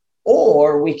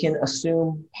 or we can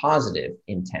assume positive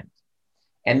intent.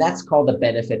 And that's called the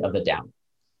benefit of the doubt.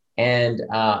 And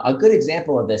a good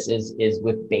example of this is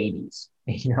with babies.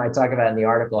 You know, I talk about in the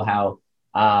article how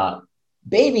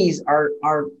babies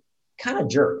are kind of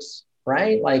jerks,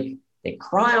 right? Like they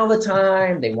cry all the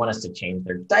time. They want us to change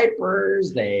their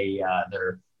diapers.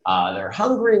 They're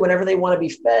hungry whenever they want to be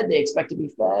fed. They expect to be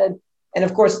fed. And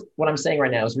of course, what I'm saying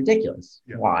right now is ridiculous.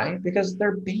 Yeah. Why? Because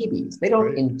they're babies. They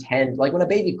don't intend, like when a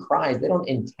baby cries, they don't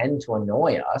intend to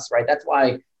annoy us, right? That's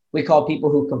why we call people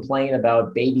who complain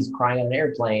about babies crying on an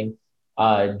airplane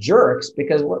jerks,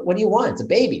 because what do you want? It's a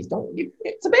baby.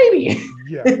 It's a baby.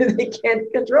 Yeah. They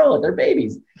can't control it. They're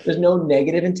babies. There's no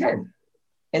negative intent.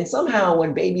 And somehow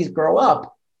when babies grow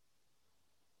up,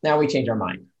 now we change our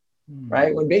mind,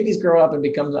 right? When babies grow up and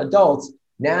become adults,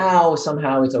 now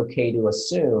somehow it's okay to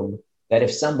assume that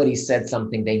if somebody said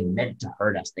something, they meant to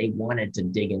hurt us. They wanted to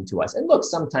dig into us. And look,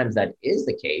 sometimes that is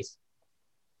the case,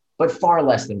 but far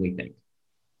less than we think.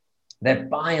 That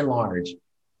by and large,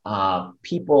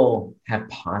 people have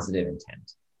positive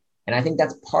intent. And I think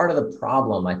that's part of the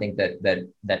problem, I think,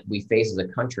 that we face as a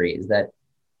country, is that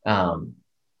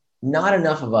not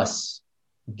enough of us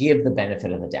give the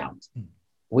benefit of the doubt.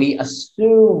 We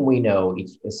assume we know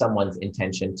someone's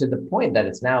intention to the point that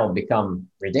it's now become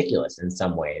ridiculous in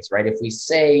some ways, right? If we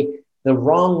say the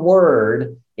wrong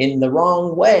word in the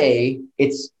wrong way,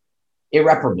 it's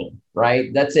irreparable,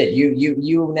 right? That's it.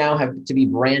 You now have to be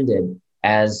branded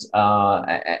as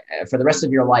for the rest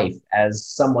of your life as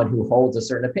someone who holds a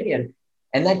certain opinion,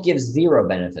 and that gives zero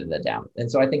benefit of the doubt.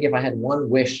 And so I think if I had one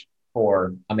wish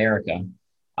for America,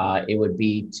 it would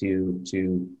be to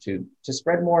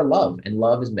spread more love, and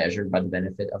love is measured by the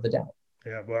benefit of the doubt.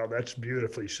 Yeah, well, that's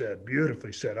beautifully said.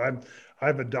 Beautifully said.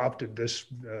 I've adopted this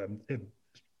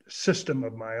system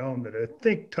of my own that I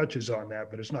think touches on that,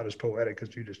 but it's not as poetic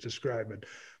as you just described it.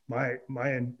 My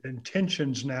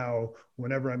intentions now,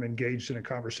 whenever I'm engaged in a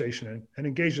conversation and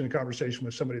engaged in a conversation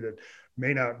with somebody that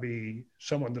may not be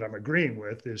someone that I'm agreeing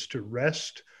with, is to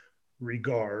rest,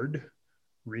 regard,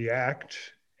 react,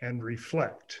 and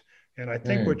reflect. And I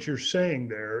think what you're saying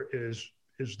there is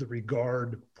the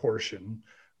regard portion,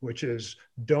 which is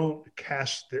don't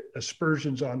cast the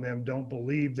aspersions on them. Don't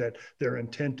believe that their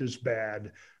intent is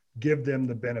bad. Give them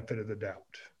the benefit of the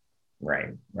doubt.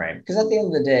 Right. Because at the end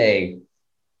of the day,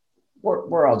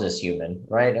 we're all just human,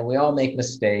 right? And we all make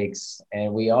mistakes,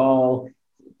 and we all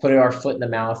put our foot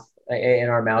in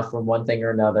our mouth from one thing or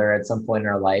another at some point in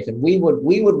our life. And we would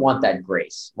want that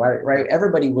grace, right?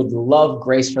 Everybody would love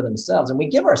grace for themselves, and we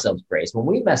give ourselves grace. When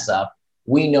we mess up,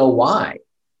 we know why,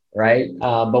 right?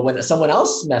 But when someone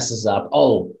else messes up,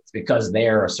 it's because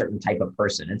they're a certain type of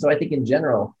person. And so I think in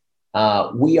general,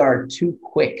 we are too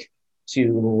quick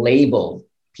to label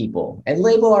people and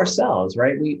label ourselves,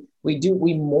 right? We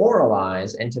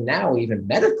moralize, and to now even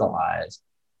medicalize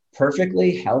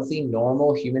perfectly healthy,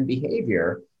 normal human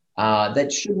behavior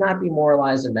that should not be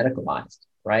moralized and medicalized,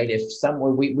 right? If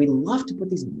we love to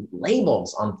put these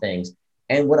labels on things.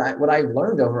 And what I've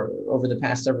learned over the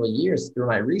past several years through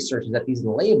my research is that these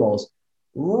labels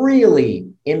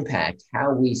really impact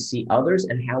how we see others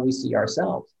and how we see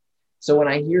ourselves. So when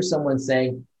I hear someone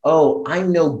saying,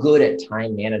 I'm no good at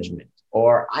time management,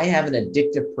 or I have an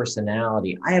addictive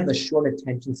personality, I have a short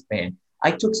attention span,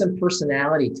 I took some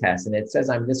personality tests and it says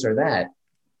I'm this or that,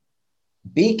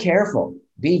 be careful.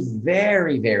 Be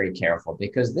very, very careful,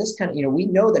 because this we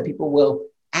know that people will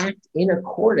act in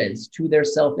accordance to their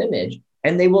self-image,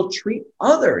 and they will treat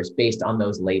others based on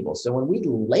those labels. So when we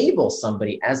label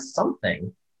somebody as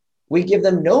something, we give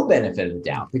them no benefit of the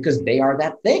doubt, because they are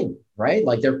that thing, right?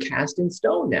 Like they're cast in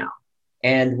stone now.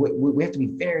 And we have to be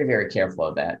very, very careful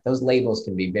of that. Those labels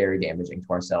can be very damaging to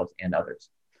ourselves and others.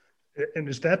 And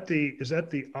is that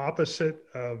the opposite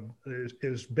of,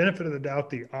 is benefit of the doubt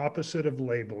the opposite of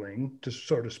labeling, to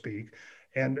so to speak?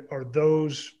 And are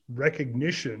those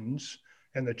recognitions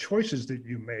and the choices that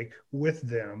you make with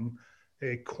them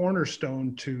a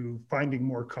cornerstone to finding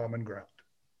more common ground?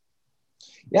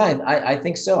 Yeah, I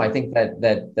think so. I think that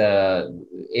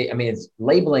it's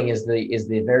labeling is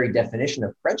the very definition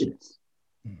of prejudice,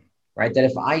 right? That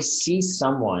if I see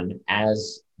someone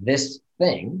as this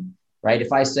thing, right?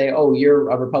 If I say, you're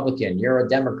a Republican, you're a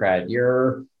Democrat,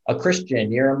 you're a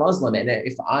Christian, you're a Muslim. And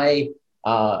if I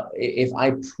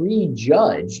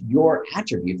prejudge your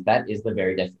attributes, that is the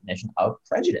very definition of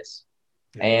prejudice.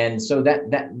 Yeah. And so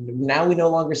that now we no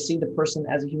longer see the person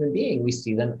as a human being. We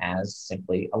see them as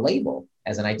simply a label,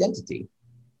 as an identity.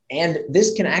 And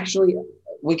this can actually,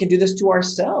 we can do this to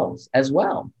ourselves as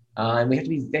well. And we have to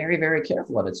be very, very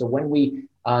careful of it. So when we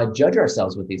judge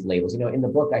ourselves with these labels, in the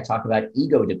book, I talk about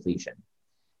ego depletion.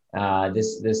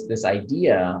 This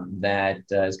idea that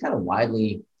is kind of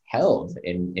widely held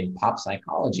in pop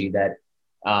psychology, that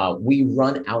we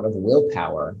run out of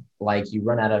willpower, like you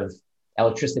run out of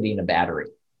electricity in a battery,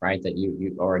 right? That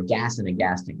you or a gas in a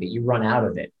gas tank, that you run out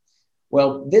of it.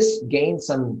 Well, this gained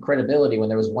some credibility when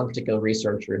there was one particular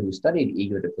researcher who studied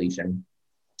ego depletion.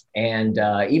 And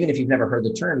even if you've never heard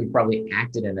the term, you probably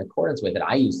acted in accordance with it.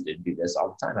 I used to do this all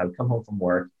the time. I would come home from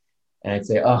work and I'd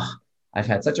say, oh, I've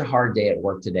had such a hard day at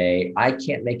work today. I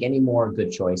can't make any more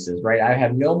good choices, right? I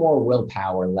have no more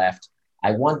willpower left.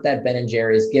 I want that Ben and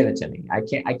Jerry's, give it to me. I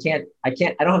don't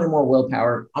have any more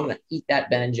willpower. I'm going to eat that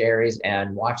Ben and Jerry's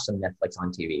and watch some Netflix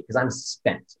on TV because I'm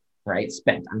spent, right?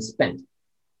 I'm spent.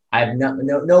 I have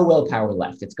no willpower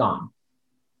left. It's gone.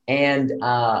 And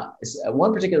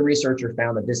one particular researcher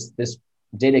found that this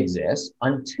did exist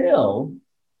until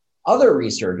other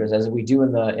researchers, as we do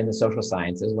in the social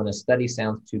sciences, when a study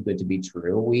sounds too good to be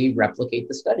true, we replicate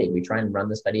the study. We try and run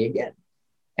the study again.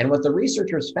 And what the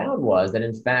researchers found was that,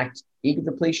 in fact, ego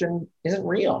depletion isn't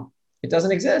real. It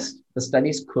doesn't exist. The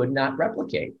studies could not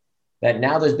replicate that.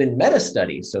 Now there's been meta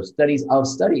studies, so studies of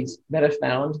studies that have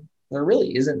found there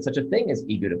really isn't such a thing as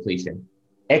ego depletion,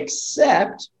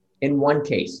 except in one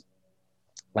case.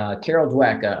 Carol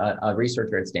Dweck, a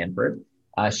researcher at Stanford,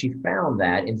 she found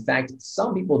that, in fact,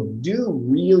 some people do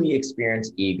really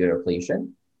experience ego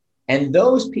depletion. And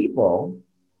those people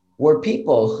were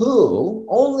people who,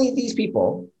 only these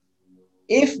people,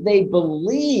 if they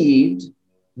believed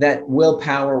that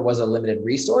willpower was a limited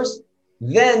resource,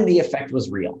 then the effect was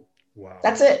real. Wow.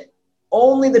 That's it.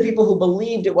 Only the people who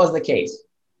believed it was the case.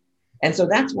 And so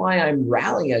that's why I'm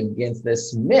rallying against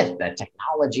this myth that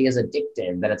technology is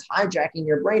addictive, that it's hijacking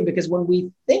your brain, because when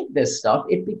we think this stuff,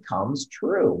 it becomes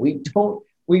true.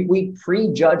 We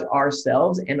prejudge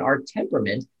ourselves and our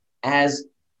temperament as,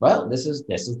 well, this is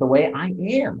the way I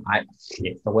am.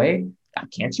 It's the way, I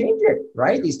can't change it,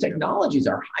 right? These technologies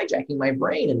are hijacking my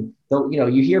brain. And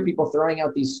you hear people throwing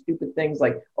out these stupid things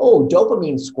like, oh,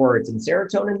 dopamine squirts and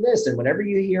serotonin this. And whenever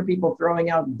you hear people throwing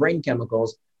out brain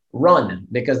chemicals, run,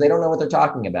 because they don't know what they're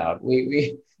talking about.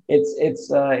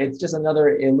 It's just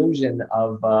another illusion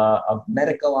of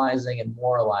medicalizing and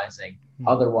moralizing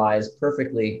otherwise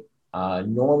perfectly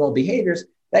normal behaviors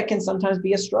that can sometimes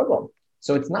be a struggle.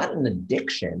 So it's not an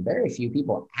addiction. Very few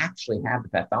people actually have the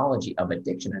pathology of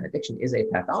addiction, and addiction is a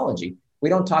pathology. We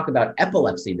don't talk about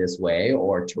epilepsy this way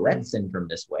or Tourette syndrome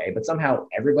this way, but somehow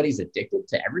everybody's addicted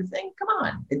to everything. Come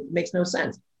on, it makes no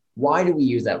sense. Why do we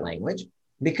use that language?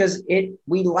 Because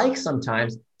we like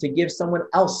sometimes to give someone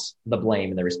else the blame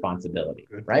and the responsibility,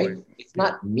 right? It's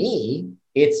not me,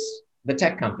 it's the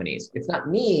tech companies. It's not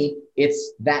me,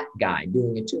 it's that guy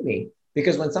doing it to me.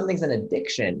 Because when something's an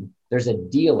addiction, there's a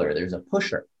dealer, there's a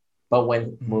pusher. But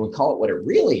when we call it what it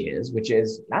really is, which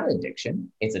is not an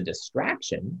addiction, it's a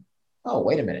distraction. Oh,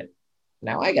 wait a minute.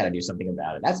 Now I got to do something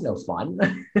about it. That's no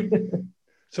fun.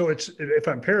 So if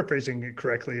I'm paraphrasing it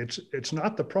correctly, it's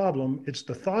not the problem, it's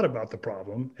the thought about the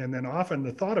problem. And then often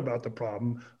the thought about the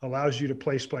problem allows you to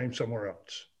place blame somewhere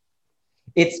else.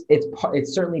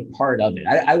 It's certainly part of it.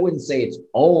 I wouldn't say it's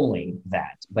only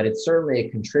that, but it's certainly a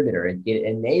contributor. It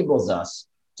enables us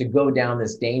to go down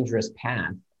this dangerous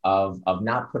path of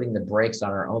not putting the brakes on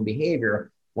our own behavior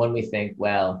when we think,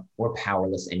 well, we're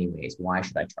powerless anyways. Why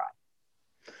should I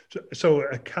try? So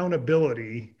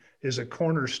accountability is a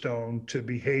cornerstone to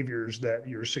behaviors that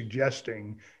you're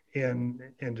suggesting in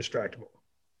Indistractable.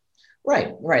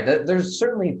 Right. There's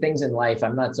certainly things in life.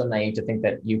 I'm not so naive to think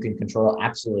that you can control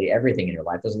absolutely everything in your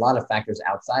life. There's a lot of factors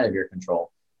outside of your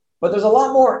control, but there's a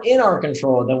lot more in our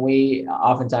control than we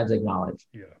oftentimes acknowledge.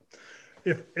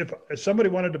 Yeah. If somebody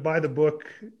wanted to buy the book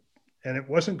and it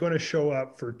wasn't going to show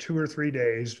up for 2 or 3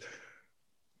 days,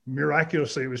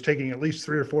 miraculously, it was taking at least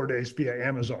 3 or 4 days via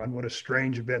Amazon. What a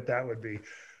strange event that would be.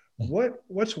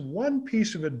 What's one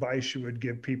piece of advice you would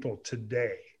give people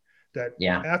today that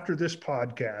after this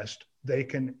podcast, they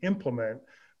can implement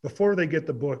before they get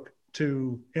the book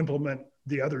to implement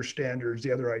the other standards,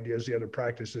 the other ideas, the other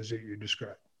practices that you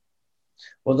described?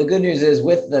 Well, the good news is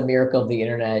with the miracle of the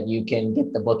internet, you can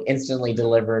get the book instantly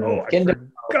delivered. Oh, I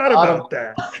forgot about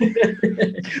that.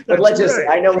 But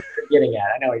I know what you're getting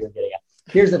at.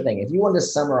 Here's the thing. If you want to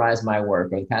summarize my work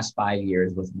over the past 5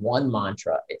 years with one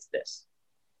mantra, it's this.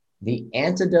 The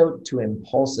antidote to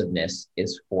impulsiveness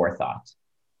is forethought.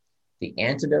 The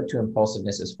antidote to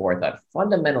impulsiveness is forethought.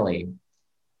 Fundamentally,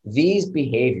 these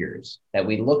behaviors that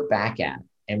we look back at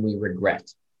and we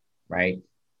regret, right?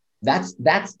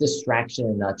 That's distraction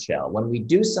in a nutshell. When we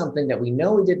do something that we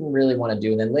know we didn't really want to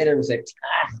do, and then later we say,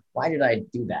 why did I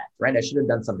do that, right? I should have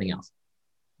done something else.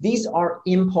 These are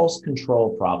impulse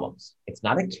control problems. It's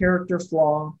not a character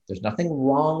flaw. There's nothing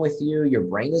wrong with you. Your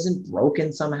brain isn't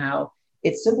broken somehow.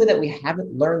 It's simply that we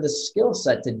haven't learned the skill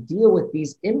set to deal with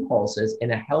these impulses in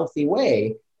a healthy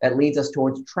way that leads us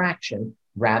towards traction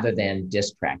rather than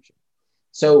distraction.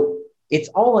 So it's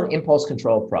all an impulse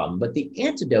control problem, but the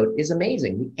antidote is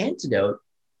amazing. The antidote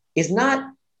is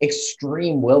not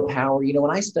extreme willpower. You know,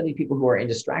 when I studied people who are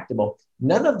indistractable,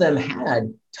 none of them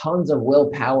had tons of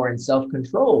willpower and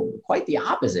self-control. Quite the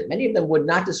opposite. Many of them would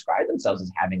not describe themselves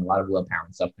as having a lot of willpower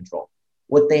and self-control.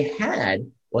 What they had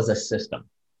was a system.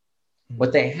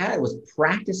 What they had was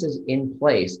practices in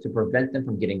place to prevent them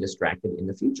from getting distracted in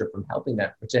the future, from helping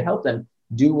them, to help them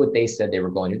do what they said they were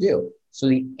going to do. So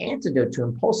the antidote to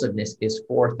impulsiveness is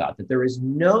forethought, that there is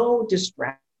no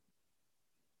distraction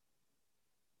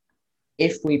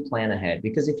if we plan ahead.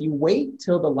 Because if you wait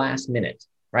till the last minute,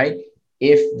 right?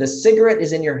 If the cigarette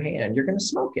is in your hand, you're going to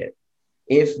smoke it.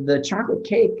 If the chocolate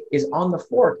cake is on the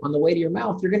fork on the way to your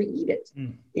mouth, you're going to eat it.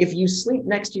 If you sleep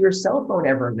next to your cell phone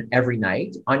every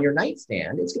night on your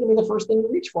nightstand, it's going to be the first thing you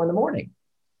reach for in the morning.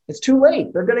 It's too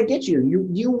late. They're going to get you.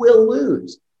 You will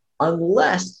lose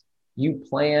unless you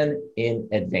plan in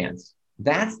advance.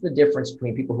 That's the difference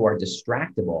between people who are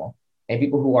distractible and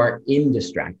people who are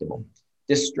indistractable.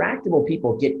 Distractible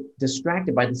people get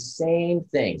distracted by the same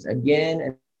things again.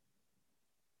 And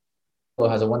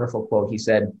has a wonderful quote. He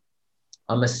said,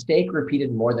 "A mistake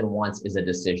repeated more than once is a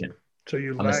decision." So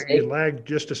you lagged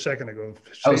just a second ago.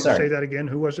 Say that again.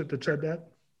 Who was it that said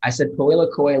that? I said Paulo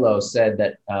Coelho said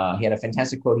that he had a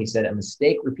fantastic quote. He said, "A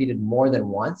mistake repeated more than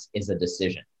once is a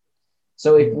decision."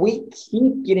 So if we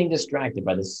keep getting distracted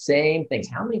by the same things,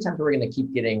 how many times are we going to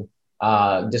keep getting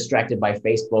distracted by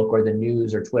Facebook or the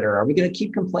news or Twitter? Are we going to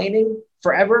keep complaining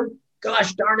forever?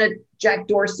 Gosh darn it, Jack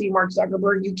Dorsey, Mark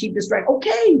Zuckerberg, you keep distracted.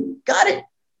 Okay, got it.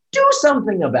 Do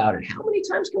something about it. How many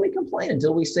times can we complain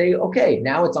until we say, okay,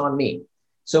 now it's on me?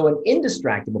 So an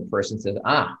indistractable person says,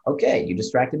 okay, you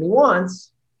distracted me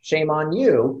once, shame on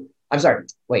you. I'm sorry,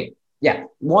 wait. Yeah,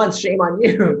 once, shame on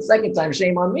you. Second time,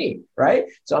 shame on me, right?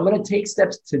 So I'm going to take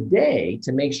steps today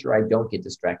to make sure I don't get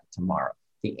distracted tomorrow.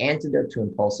 The antidote to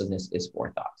impulsiveness is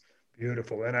forethought.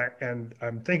 Beautiful. And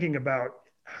I'm thinking about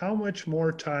how much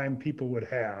more time people would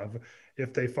have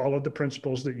if they followed the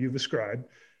principles that you've described,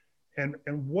 and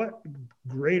what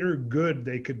greater good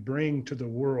they could bring to the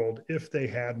world if they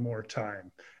had more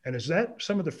time. And is that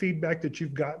some of the feedback that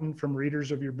you've gotten from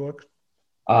readers of your book?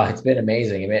 It's been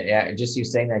amazing. I mean, yeah, just you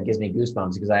saying that gives me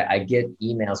goosebumps because I get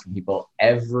emails from people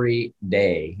every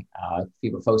day.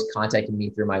 Folks contacting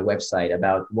me through my website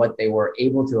about what they were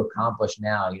able to accomplish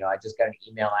now. You know, I just got an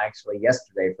email actually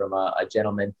yesterday from a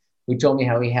gentleman who told me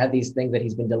how he had these things that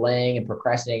he's been delaying and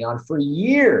procrastinating on for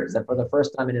years. And for the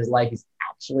first time in his life, he's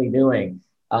actually doing.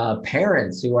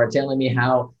 Parents who are telling me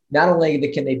how not only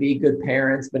can they be good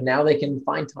parents, but now they can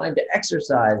find time to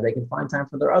exercise. They can find time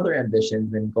for their other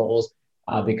ambitions and goals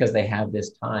because they have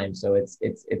this time. So it's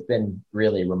been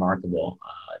really remarkable.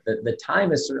 The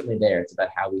time is certainly there. It's about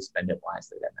how we spend it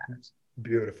wisely that matters.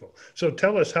 Beautiful. So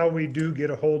tell us how we do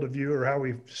get a hold of you or how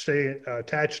we stay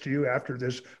attached to you after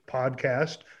this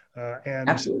podcast. And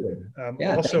absolutely.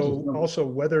 Also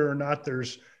whether or not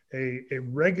there's a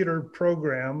regular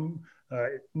program,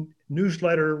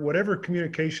 newsletter, whatever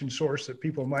communication source that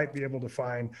people might be able to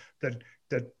find that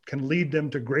can lead them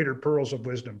to greater pearls of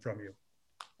wisdom from you.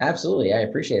 Absolutely. I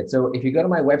appreciate it. So if you go to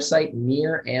my website,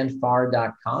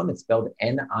 nirandfar.com, it's spelled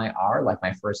N-I-R, like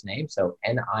my first name. So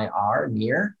N-I-R,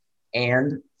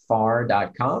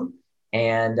 nirandfar.com.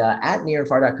 And at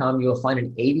nirandfar.com, you'll find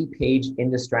an 80-page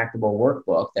indistractable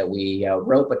workbook that we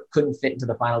wrote, but couldn't fit into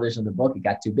the final edition of the book. It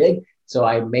got too big. So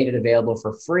I made it available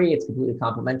for free. It's completely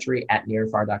complimentary at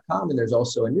nirandfar.com. And there's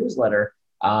also a newsletter.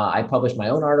 I publish my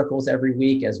own articles every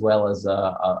week, as well as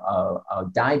a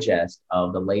digest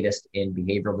of the latest in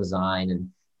behavioral design and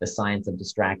the science of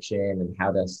distraction and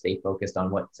how to stay focused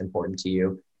on what's important to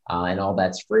you. And all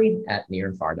that's free at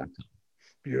nirandfar.com.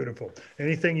 Beautiful.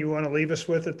 Anything you want to leave us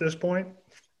with at this point?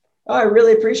 Oh, I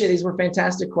really appreciate it. These were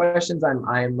fantastic questions.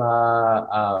 I'm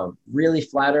really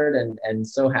flattered and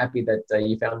so happy that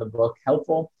you found the book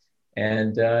helpful.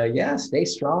 And stay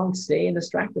strong, stay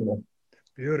indistractable.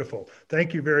 Beautiful.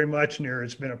 Thank you very much, Nir.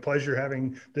 It's been a pleasure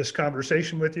having this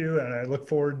conversation with you, and I look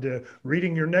forward to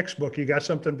reading your next book. You got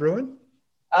something brewing?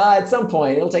 At some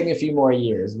point, it'll take me a few more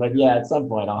years, but yeah, at some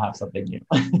point I'll have something new.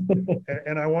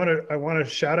 And I want to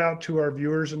shout out to our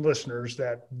viewers and listeners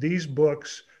that these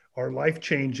books are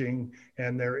life-changing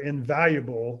and they're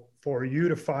invaluable for you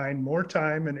to find more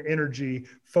time and energy,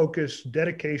 focus,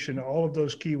 dedication, all of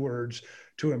those keywords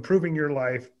to improving your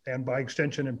life and by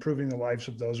extension, improving the lives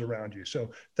of those around you.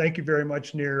 So thank you very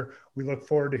much, Nir. We look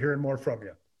forward to hearing more from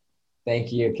you.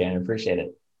 Thank you, Ken. Appreciate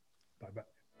it. Bye-bye.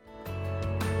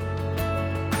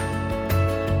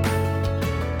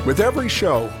 With every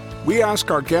show, we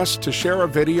ask our guests to share a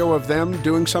video of them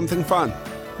doing something fun.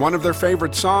 One of their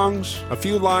favorite songs, a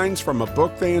few lines from a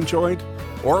book they enjoyed,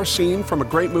 or a scene from a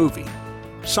great movie.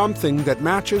 Something that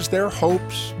matches their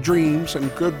hopes, dreams,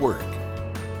 and good work.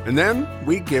 And then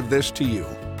we give this to you.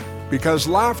 Because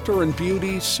laughter and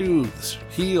beauty soothes,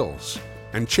 heals,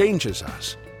 and changes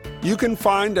us. You can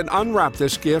find and unwrap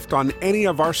this gift on any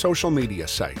of our social media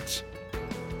sites.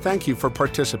 Thank you for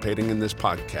participating in this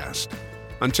podcast.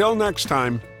 Until next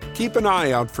time, keep an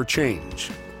eye out for change.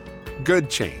 Good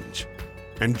change.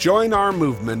 And join our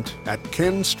movement at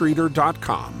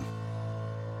kenstreeter.com.